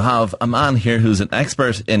Donnelly, you have a man here who's an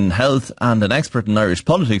expert in health and an expert in Irish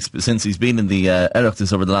politics since he's been in the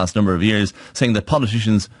Oireachtas over the last number of years, saying that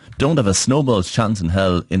politicians don't have a snowball's chance in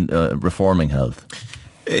hell in reforming health.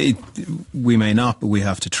 We may not, but we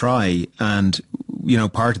have to try. And,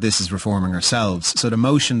 part of this is reforming ourselves. So the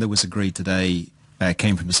motion that was agreed today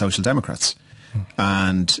came from the Social Democrats.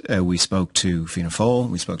 And we spoke to Fianna Fáil,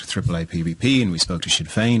 we spoke to AAA PBP, and we spoke to Sinn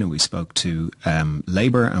Féin, and we spoke to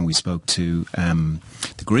Labour, and we spoke to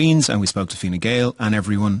the Greens, and we spoke to Fine Gael, and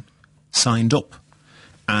everyone signed up.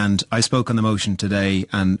 And I spoke on the motion today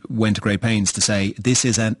and went to great pains to say this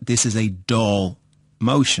is a dull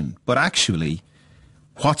motion. But actually,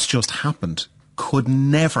 what's just happened could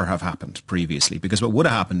never have happened previously, because what would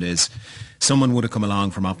have happened is someone would have come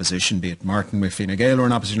along from opposition, be it Martin with Fine Gael or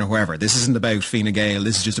an opposition or whoever. This isn't about Fine Gael,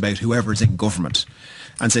 this is just about whoever's in government.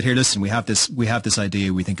 And said, here, listen, we have this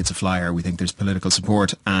idea, we think it's a flyer, we think there's political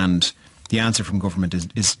support, and the answer from government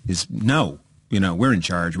is no. We're in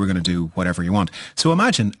charge, we're going to do whatever you want. So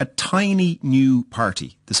imagine a tiny new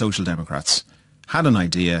party, the Social Democrats, had an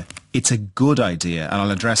idea. It's a good idea, and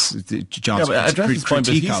I'll address John's his point,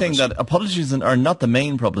 but he's saying that politicians are not the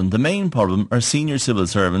main problem. The main problem are senior civil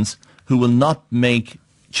servants who will not make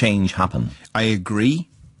change happen. I agree,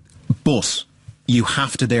 but you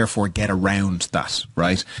have to therefore get around that,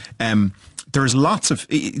 right? There's lots of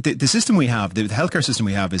the system we have, the healthcare system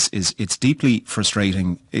we have is it's deeply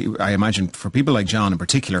frustrating. I imagine for people like John in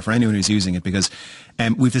particular, for anyone who's using it, because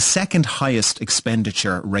we've the second highest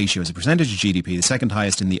expenditure ratio as a percentage of GDP, the second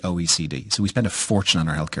highest in the OECD. So we spend a fortune on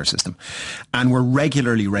our healthcare system, and we're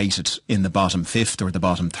regularly rated in the bottom fifth or the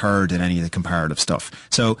bottom third in any of the comparative stuff.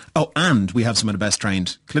 So and we have some of the best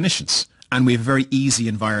trained clinicians. And we have a very easy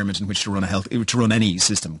environment in which to run any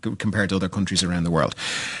system compared to other countries around the world.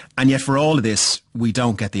 And yet for all of this, we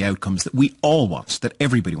don't get the outcomes that we all want, that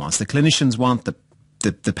everybody wants. The clinicians want,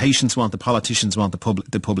 the patients want, the politicians want,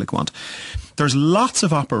 the public want. There's lots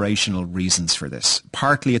of operational reasons for this.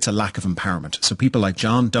 Partly it's a lack of empowerment. So people like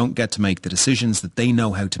John don't get to make the decisions that they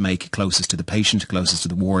know how to make closest to the patient, closest to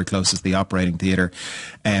the ward, closest to the operating theatre,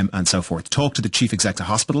 and so forth. Talk to the chief exec of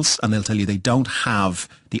hospitals and they'll tell you they don't have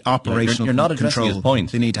the operational You're not addressing control his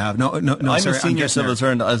point. they need to have. No, I'm sir, a senior getting civil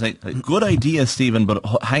there. servant. I say, good idea, Stephen, but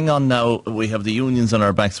hang on now. We have the unions on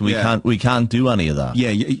our backs. We can't do any of that.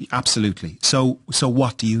 Yeah, absolutely. So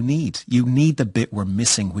what do you need? You need the bit we're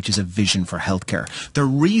missing, which is a vision for healthcare. The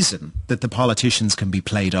reason that the politicians can be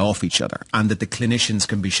played off each other and that the clinicians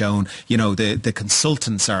can be shown, the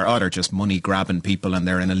consultants are, they're just money grabbing people and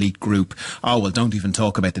they're an elite group. Oh, well, don't even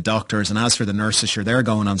talk about the doctors. And as for the nurses, sure, they're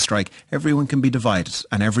going on strike. Everyone can be divided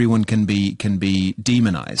and everyone can be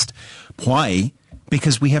demonized. Why?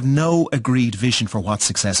 Because we have no agreed vision for what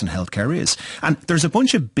success in healthcare is. And there's a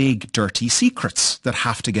bunch of big, dirty secrets that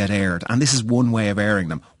have to get aired. And this is one way of airing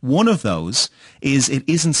them. One of those is it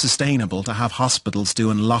isn't sustainable to have hospitals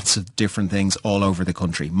doing lots of different things all over the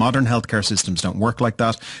country. Modern healthcare systems don't work like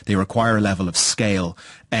that. They require a level of scale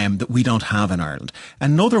that we don't have in Ireland.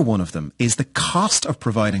 Another one of them is the cost of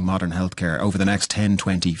providing modern healthcare over the next 10,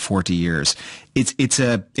 20, 40 years. It's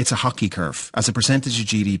a hockey curve. As a percentage of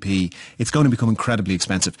GDP, it's going to become incredibly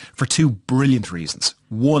expensive for two brilliant reasons.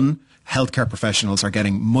 One, healthcare professionals are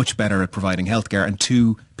getting much better at providing healthcare, and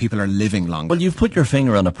two, people are living longer. Well, you've put your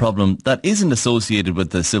finger on a problem that isn't associated with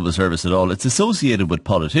the civil service at all. It's associated with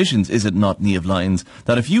politicians, is it not, Niamh Lyons?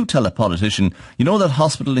 That if you tell a politician, you know that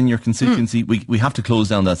hospital in your constituency, we have to close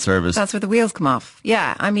down that service. That's where the wheels come off.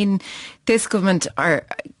 Yeah, I mean, this government are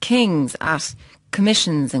kings at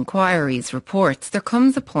commissions, inquiries, reports. There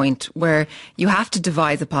comes a point where you have to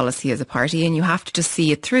devise a policy as a party and you have to just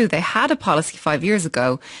see it through. They had a policy 5 years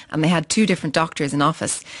ago and they had two different doctors in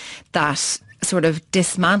office that sort of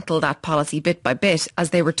dismantled that policy bit by bit as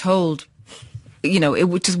they were told,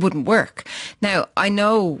 just wouldn't work. Now, I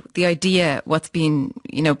know the idea, what's being,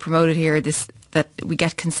 promoted here, that we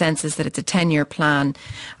get consensus that it's a 10-year plan.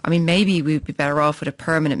 I mean, maybe we'd be better off with a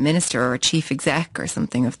permanent minister or a chief exec or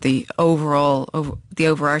something of the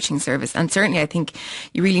overarching service. And certainly I think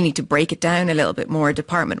you really need to break it down a little bit more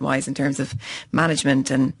department-wise in terms of management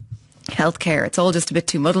and healthcare. It's all just a bit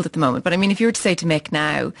too muddled at the moment. But I mean, if you were to say to Mick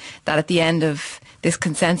now that at the end of this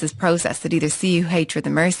consensus process that either CUH or the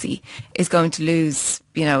Mercy is going to lose,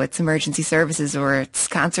 its emergency services or its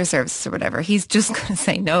cancer services or whatever, he's just going to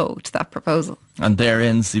say no to that proposal. And there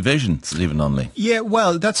ends the vision, Stephen Donnelly. Yeah,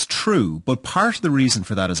 well, that's true. But part of the reason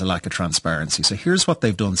for that is a lack of transparency. So here's what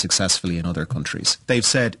they've done successfully in other countries. They've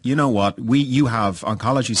said, you know what, you have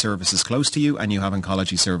oncology services close to you and you have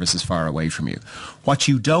oncology services far away from you. What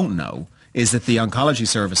you don't know is that the oncology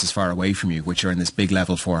services far away from you, which are in this big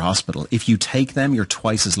level 4 hospital, if you take them, you're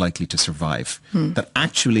twice as likely to survive. That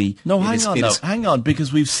actually... No, hang on,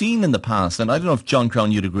 because we've seen in the past, and I don't know if John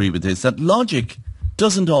Crown you'd agree with this, that logic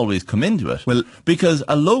doesn't always come into it. Well, because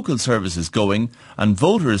a local service is going and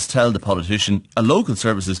voters tell the politician a local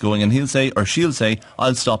service is going and he'll say or she'll say,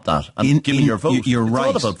 I'll stop that and give me your vote. You're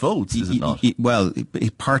right. It's all about votes, is it not? Well,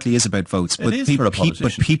 it partly is about votes. It is for a politician.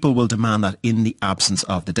 But people will demand that in the absence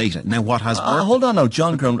of the data. Now, what has worked... Hold on now,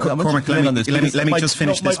 John Crown. Cormac, let me just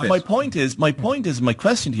finish this bit. My point is, my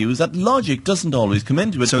question to you is that logic doesn't always come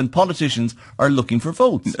into it when politicians are looking for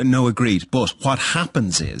votes. No, agreed. But what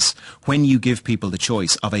happens is when you give people the choice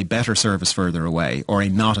of a better service further away or a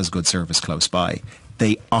not as good service close by,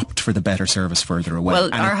 they opt for the better service further away. Well,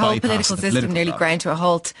 our whole political system nearly ground to a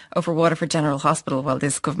halt over Waterford General Hospital while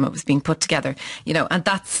this government was being put together, and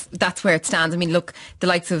that's where it stands. I mean, look, the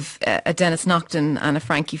likes of a Dennis Naughton and a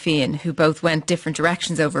Frankie Feehan, who both went different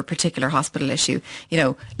directions over a particular hospital issue.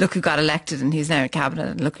 Look who got elected and who's now in cabinet,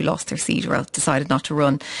 and look who lost their seat or else decided not to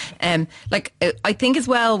run. I think as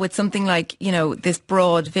well with something like, this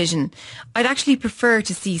broad vision, I'd actually prefer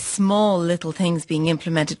to see small little things being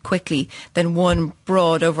implemented quickly than one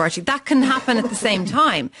broad overarching. That can happen at the same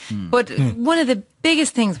time. But one of the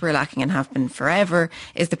biggest things we're lacking and have been forever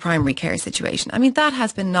is the primary care situation. I mean, that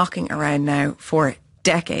has been knocking around now for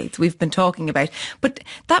decades. We've been talking about, but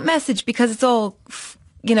that message, because it's all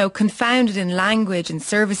confounded in language and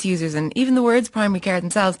service users and even the words primary care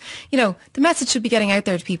themselves, the message should be getting out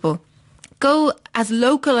there to people. Go as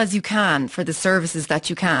local as you can for the services that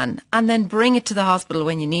you can and then bring it to the hospital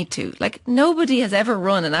when you need to. Nobody has ever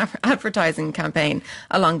run an advertising campaign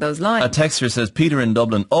along those lines. A texter says, Peter in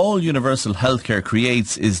Dublin, all universal healthcare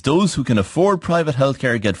creates is those who can afford private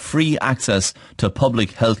healthcare get free access to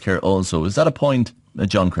public healthcare also. Is that a point,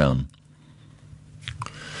 John Crown?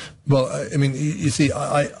 Well, I mean, you see,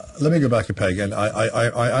 let me go back a peg, and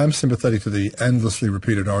I am sympathetic to the endlessly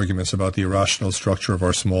repeated arguments about the irrational structure of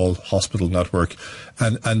our small hospital network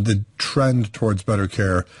and the trend towards better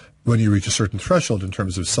care when you reach a certain threshold in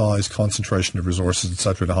terms of size, concentration of resources,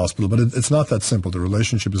 etc. in a hospital. But it's not that simple. The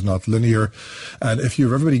relationship is not linear. And if you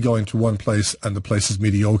have everybody going to one place and the place is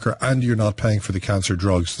mediocre and you're not paying for the cancer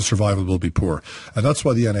drugs, the survival will be poor. And that's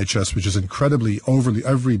why the NHS, which is incredibly overly,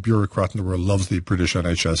 every bureaucrat in the world loves the British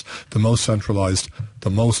NHS, the most centralised,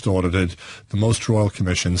 the most audited, the most royal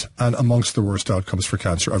commissions, and amongst the worst outcomes for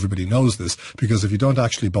cancer. Everybody knows this, because if you don't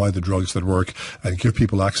actually buy the drugs that work and give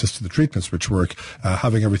people access to the treatments which work,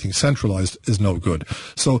 having everything centralised is no good.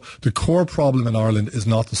 So the core problem in Ireland is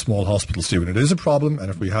not the small hospitals, Stephen. It is a problem, and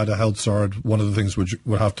if we had a health SARD, one of the things which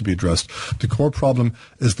would have to be addressed. The core problem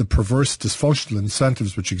is the perverse dysfunctional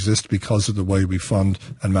incentives which exist because of the way we fund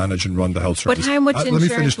and manage and run the health service. But how much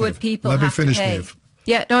insurance would people have to pay? Niamh.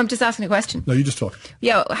 Yeah, no, I'm just asking a question. No, you just talk.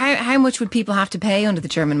 Yeah, how much would people have to pay under the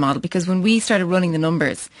German model? Because when we started running the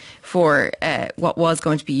numbers for what was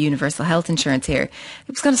going to be universal health insurance here, it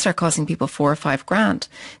was going to start costing people $4 or $5 grand.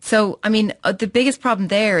 So, I mean, the biggest problem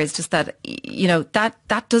there is just that, you know,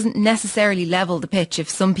 that doesn't necessarily level the pitch if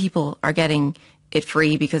some people are getting it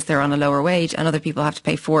free because they're on a lower wage and other people have to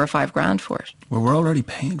pay $4 or $5 grand for it. Well, we're already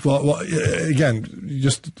paying for it. Well, again,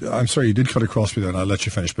 I'm sorry, you did cut across me there, and I'll let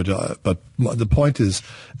you finish. But the point is,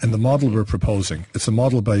 in the model we're proposing, it's a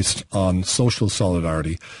model based on social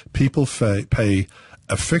solidarity. People pay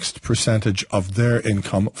a fixed percentage of their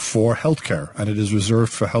income for healthcare, and it is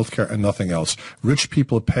reserved for healthcare and nothing else. Rich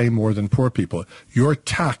people pay more than poor people. Your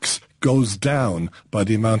tax goes down by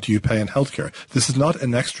the amount you pay in healthcare. This is not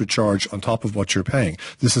an extra charge on top of what you're paying.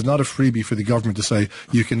 This is not a freebie for the government to say,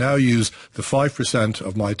 you can now use the 5%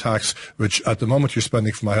 of my tax, which at the moment you're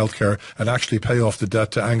spending for my healthcare, and actually pay off the debt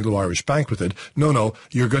to Anglo-Irish Bank with it. No,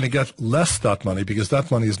 you're going to get less that money, because that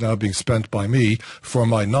money is now being spent by me for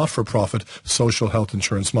my not-for-profit social health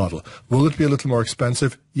insurance model. Will it be a little more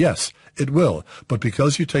expensive? Yes, it will. But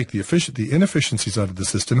because you take the inefficiencies out of the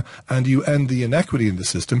system and you end the inequity in the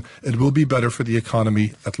system, it will be better for the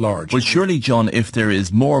economy at large. Well, surely, John, if there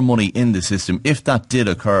is more money in the system, if that did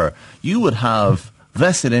occur, you would have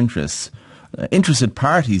vested interests, interested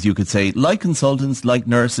parties, you could say, like consultants, like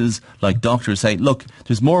nurses, like doctors, say, look,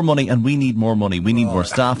 there's more money and we need more money. We need more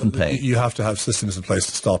staff and pay. You have to have systems in place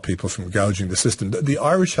to stop people from gouging the system. The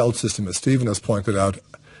Irish health system, as Stephen has pointed out,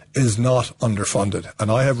 is not underfunded.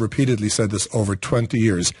 And I have repeatedly said this over 20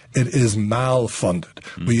 years. It is malfunded.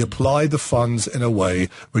 Mm-hmm. We apply the funds in a way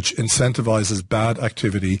which incentivizes bad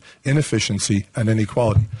activity, inefficiency, and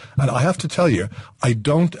inequality. And I have to tell you, I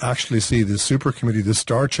don't actually see this super committee, this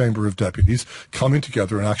star chamber of deputies, coming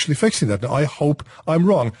together and actually fixing that. Now, I hope I'm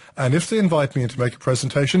wrong. And if they invite me in to make a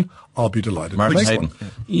presentation, I'll be delighted. Martin Hayden.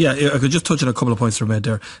 Yeah, I could just touch on a couple of points that were made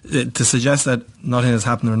there. To suggest that nothing is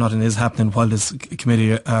happening or nothing is happening while this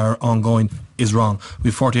committee are ongoing is wrong. We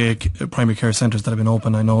have 48 primary care centres that have been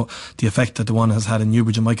open. I know the effect that the one has had in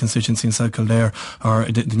Newbridge in my constituency in South Kildare, or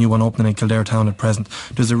the new one opening in Kildare town at present.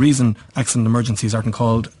 There's a reason accident emergencies aren't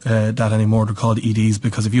called that anymore. They're called EDs,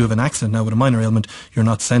 because if you have an accident now with a minor ailment, you're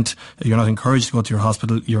not encouraged to go to your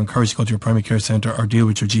hospital, you're encouraged to go to your primary care centre or deal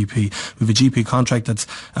with your GP. We have a GP contract that's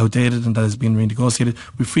outdated and that has been renegotiated.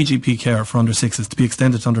 We have free GP care for under 6s to be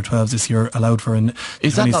extended to under 12s this year, allowed for in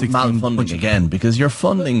Is that not malfunding again? Because you're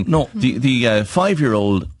funding the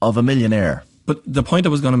 5-year-old of a millionaire. But the point I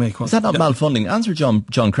was going to make was... Is that not malfunding? Answer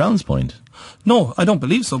John Crown's point. No, I don't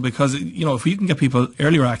believe so, because, you know, if we can get people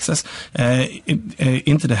earlier access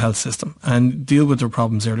into the health system and deal with their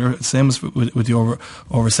problems earlier, same as with the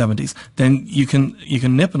over 70s, then you can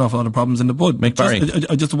nip an awful lot of problems in the bud.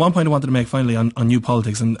 Just one point I wanted to make finally on new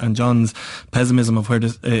politics and John's pessimism of where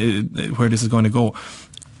this is going to go.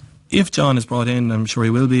 If John is brought in, I'm sure he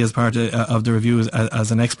will be as part of the review as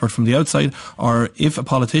an expert from the outside, or if a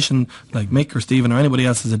politician like Mick or Stephen or anybody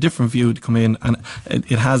else has a different view to come in and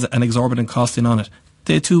it has an exorbitant cost in on it,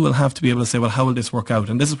 they too will have to be able to say, well, how will this work out?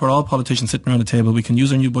 And this is where all politicians sitting around the table, we can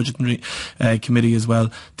use our new budgetary committee as well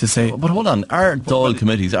to say... But hold on, are Dáil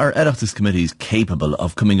committees, are Oireachtas committees capable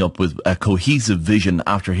of coming up with a cohesive vision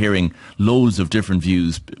after hearing loads of different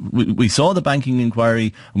views? We saw the banking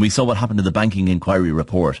inquiry and we saw what happened to the banking inquiry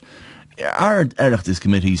report. Are Oireachtas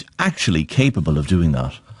committees actually capable of doing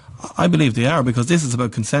that? I believe they are, because this is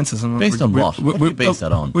about consensus. And based on what? What do you base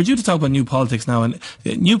that on? We're due to talk about new politics now, and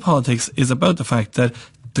new politics is about the fact that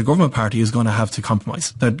the government party is going to have to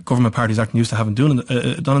compromise, that government parties aren't used to having done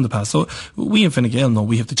in the past. So we in Fine Gael know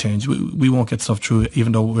we have to change. We won't get stuff through,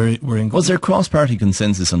 even though we're in... Was there cross-party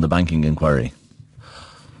consensus on the banking inquiry?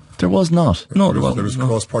 There was not. No, there wasn't. There was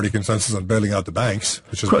cross-party consensus on bailing out the banks,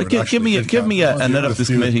 which is Give me an out of this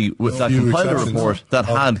committee that compiled a report that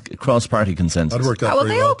had cross-party consensus. That worked out Well,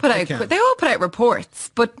 very they well. all put out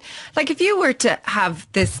reports, but like if you were to have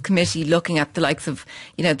this committee looking at the likes of,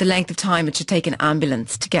 the length of time it should take an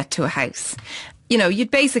ambulance to get to a house,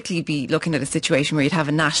 you'd basically be looking at a situation where you'd have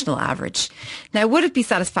a national average. Now, would it be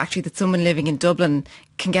satisfactory that someone living in Dublin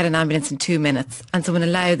can get an ambulance in 2 minutes and someone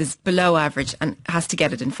in Louth is below average and has to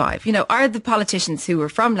get it in 5? Are the politicians who were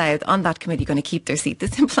from Louth on that committee going to keep their seat? The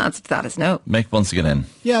simple answer to that is no. Mick wants to get in.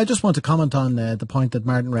 Yeah, I just want to comment on the point that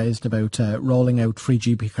Martin raised about rolling out free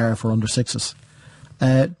GP care for under sixes.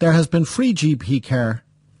 There has been free GP care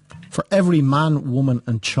for every man, woman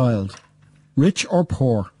and child, rich or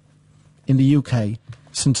poor, in the UK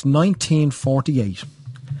since 1948.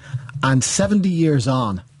 And 70 years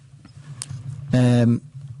on,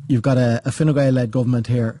 you've got a Fine Gael-led government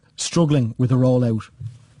here struggling with a rollout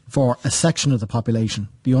for a section of the population,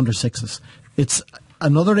 the under sixes. It's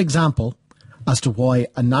another example as to why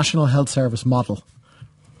a National Health Service model,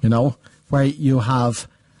 where you have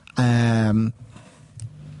the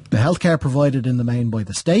healthcare provided in the main by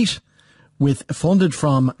the state, with funded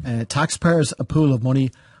from taxpayers, a pool of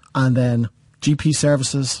money, and then GP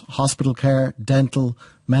services, hospital care, dental,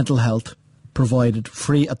 mental health provided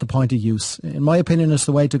free at the point of use. In my opinion, it's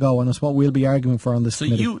the way to go, and it's what we'll be arguing for on this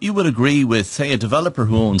committee. So you would agree with, say, a developer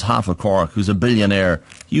who owns half of Cork, who's a billionaire,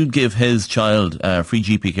 you'd give his child free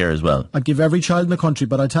GP care as well? I'd give every child in the country,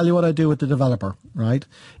 but I tell you what I do with the developer, right,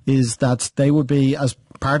 is that they would be, as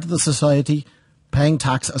part of the society, paying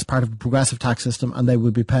tax as part of a progressive tax system, and they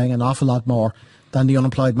would be paying an awful lot more than the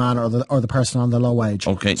unemployed man or the person on the low wage.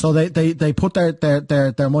 Okay. So they put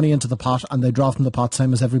their money into the pot and they draw from the pot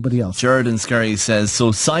same as everybody else. Jared in Skerry says,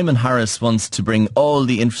 so Simon Harris wants to bring all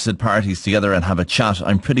the interested parties together and have a chat.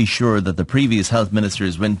 I'm pretty sure that the previous health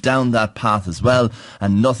ministers went down that path as well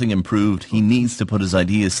and nothing improved. He needs to put his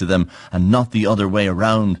ideas to them and not the other way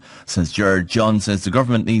around, says Jared. John says the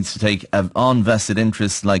government needs to take on vested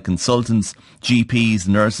interests like consultants, GPs,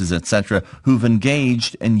 nurses, etc., who've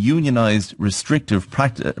engaged in unionised restrictive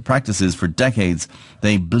practices for decades.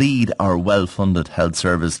 They bleed our well-funded health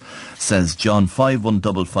service, says John.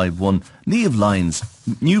 51551. Leave lines.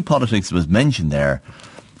 New politics was mentioned there.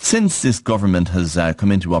 Since this government has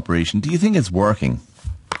come into operation, do you think it's working?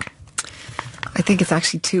 I think it's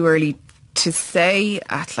actually too early to say.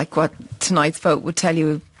 Like what tonight's vote would tell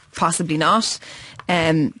you, possibly not.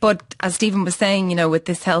 But as Stephen was saying, with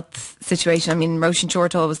this health situation, Roisin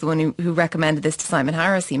Shortall was the one who recommended this to Simon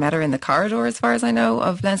Harris. He met her in the corridor, as far as I know,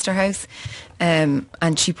 of Leinster House. And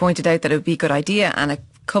she pointed out that it would be a good idea. And a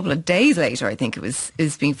couple of days later, I think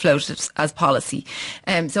is being floated as policy.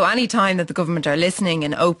 So any time that the government are listening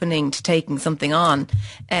and opening to taking something on,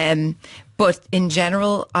 but in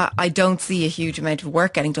general, I don't see a huge amount of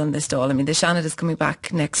work getting done this Dáil. The Seanad is coming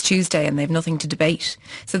back next Tuesday and they have nothing to debate.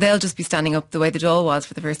 So they'll just be standing up the way the Dáil was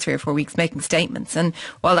for the first 3 or 4 weeks, making statements. And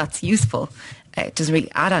while that's useful, it doesn't really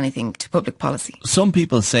add anything to public policy. Some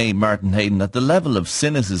people say, Martin Hayden, that the level of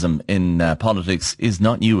cynicism in politics is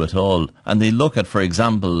not new at all. And they look at, for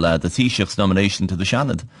example, the Taoiseach's nomination to the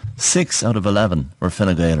Seanad. 6 out of 11 were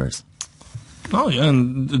Fine Gaelers. Oh, yeah,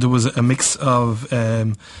 and there was a mix of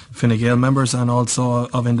Fine Gael members and also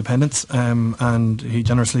of independents, and he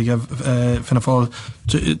generously gave Fianna Fáil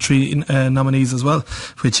 3 nominees as well,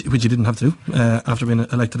 which he didn't have to do after being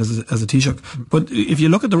elected as a Taoiseach. But if you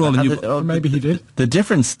look at the role, maybe he did. The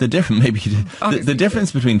difference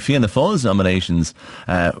between Fianna Fáil's nominations,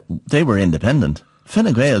 they were independent.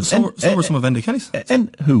 Fine Gael. So were some of Enda Kenny's.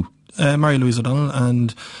 And who? Mary Louise O'Donnell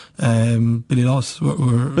and Billy Lawless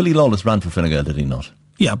Billy Lawless ran for Fine Gael, did he not?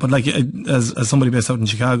 Yeah, but as somebody based out in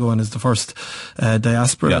Chicago and is the first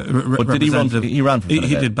diaspora but did he run? He ran for Fine Gael.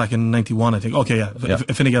 He did back in '91, I think. Okay,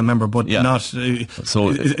 a Fine Gael member, but not. So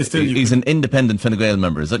he's an independent Fine Gael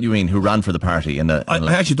member. Is that what you mean? Who ran for the party? I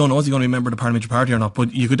actually don't know is he going to be a member of the parliamentary party or not,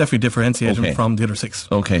 but you could definitely differentiate him from the other 6.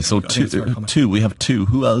 Okay, so two. We have 2.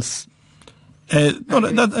 Who else? No,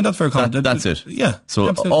 that's fair comment. That's it. Yeah. So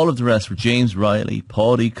absolutely. All of the rest were James Riley,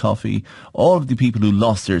 Paddy Coffey, all of the people who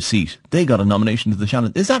lost their seat. They got a nomination to the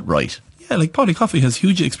Seanad. Is that right? Yeah, like Paddy Coffey has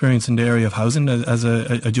huge experience in the area of housing as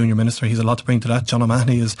a junior minister. He's a lot to bring to that. John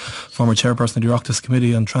O'Mahony is former chairperson of the Oireachtas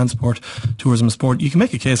Committee on Transport, Tourism and Sport. You can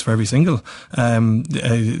make a case for every single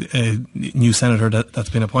new senator that's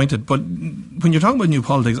been appointed. But when you're talking about new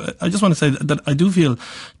politics, I just want to say that I do feel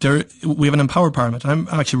we have an empowered parliament. I'm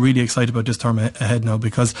actually really excited about this term ahead now,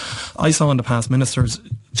 because I saw in the past ministers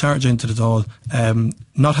charge into the Dáil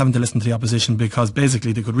not having to listen to the opposition, because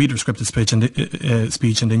basically they could read their scripted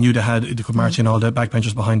speech and they knew they could march in all the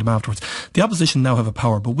backbenchers behind them afterwards. The opposition now have a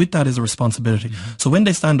power, but with that is a responsibility. So when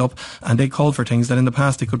they stand up and they call for things that in the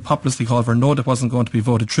past they could populously call for, no, that wasn't going to be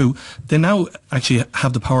voted through, they now actually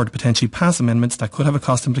have the power to potentially pass amendments that could have a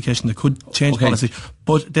cost implication, that could change policy,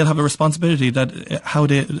 but they'll have a responsibility that how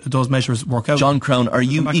those measures work out. John Crown, are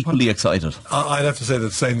you equally excited? I'd have to say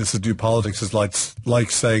that saying this is new politics is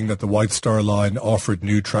like saying that the White Star Line offered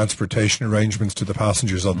new transportation arrangements to the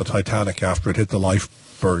passengers on the Titanic after it hit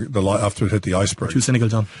after it hit the iceberg. Too cynical,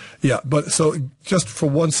 John. Yeah, but so just for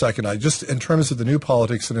 1 second, in terms of the new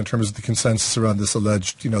politics and in terms of the consensus around this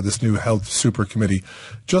alleged, this new health super committee,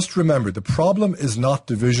 just remember the problem is not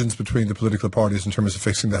divisions between the political parties in terms of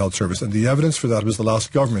fixing the health service, and the evidence for that was the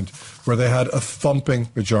last government, where they had a thumping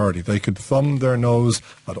majority. They could thumb their nose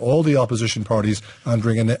at all the opposition parties and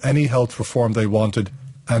bring in any health reform they wanted,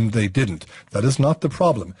 and they didn't. That is not the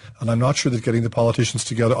problem. And I'm not sure that getting the politicians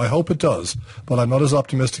together, I hope it does, but I'm not as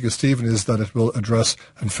optimistic as Stephen is that it will address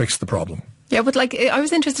and fix the problem. Yeah, but I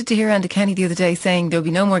was interested to hear Enda Kenny the other day saying there'll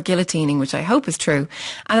be no more guillotining, which I hope is true,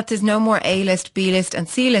 and that there's no more A-list, B-list and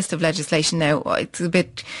C-list of legislation now. It's a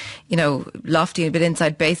bit, lofty and a bit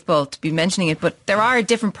inside baseball to be mentioning it, but there are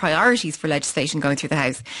different priorities for legislation going through the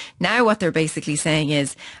House. Now what they're basically saying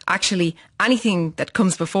is, actually, anything that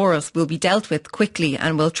comes before us will be dealt with quickly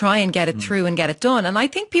and we'll try and get it through and get it done. And I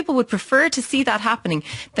think people would prefer to see that happening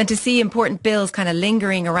than to see important bills kind of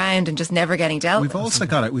lingering around and just never getting dealt with.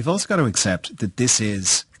 We've also got to accept that this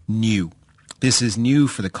is new. This is new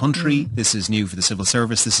for the country. This is new for the civil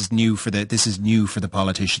service. This is new for the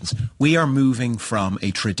politicians. We are moving from a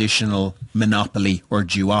traditional monopoly or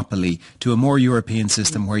duopoly to a more European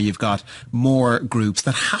system where you've got more groups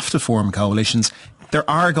that have to form coalitions. There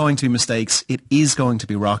are going to be mistakes. It is going to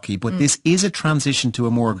be rocky, but this is a transition to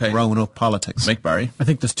a more grown-up politics. Mick Barry? I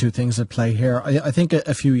think there's two things at play here. I think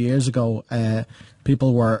a few years ago,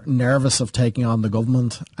 people were nervous of taking on the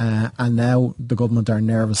government, and now the government are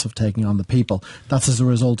nervous of taking on the people. That's as a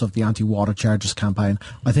result of the anti-water charges campaign.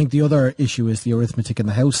 I think the other issue is the arithmetic in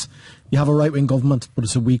the House. You have a right-wing government, but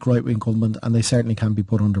it's a weak right-wing government, and they certainly can be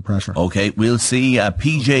put under pressure. OK, we'll see.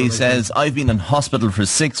 PJ says, I've been in hospital for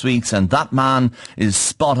 6 weeks, and that man is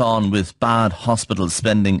spot on with bad hospital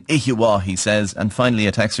spending. Ihiwa, he says. And finally,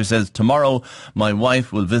 a texter says, tomorrow my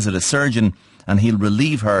wife will visit a surgeon, and he'll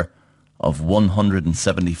relieve her of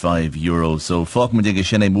 €175. So, Fág mu dig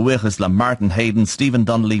sin é Martin Hayden, Stephen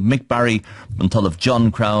Donnelly, Mick Barry, an talamh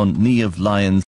John Crown, Niamh Lyons.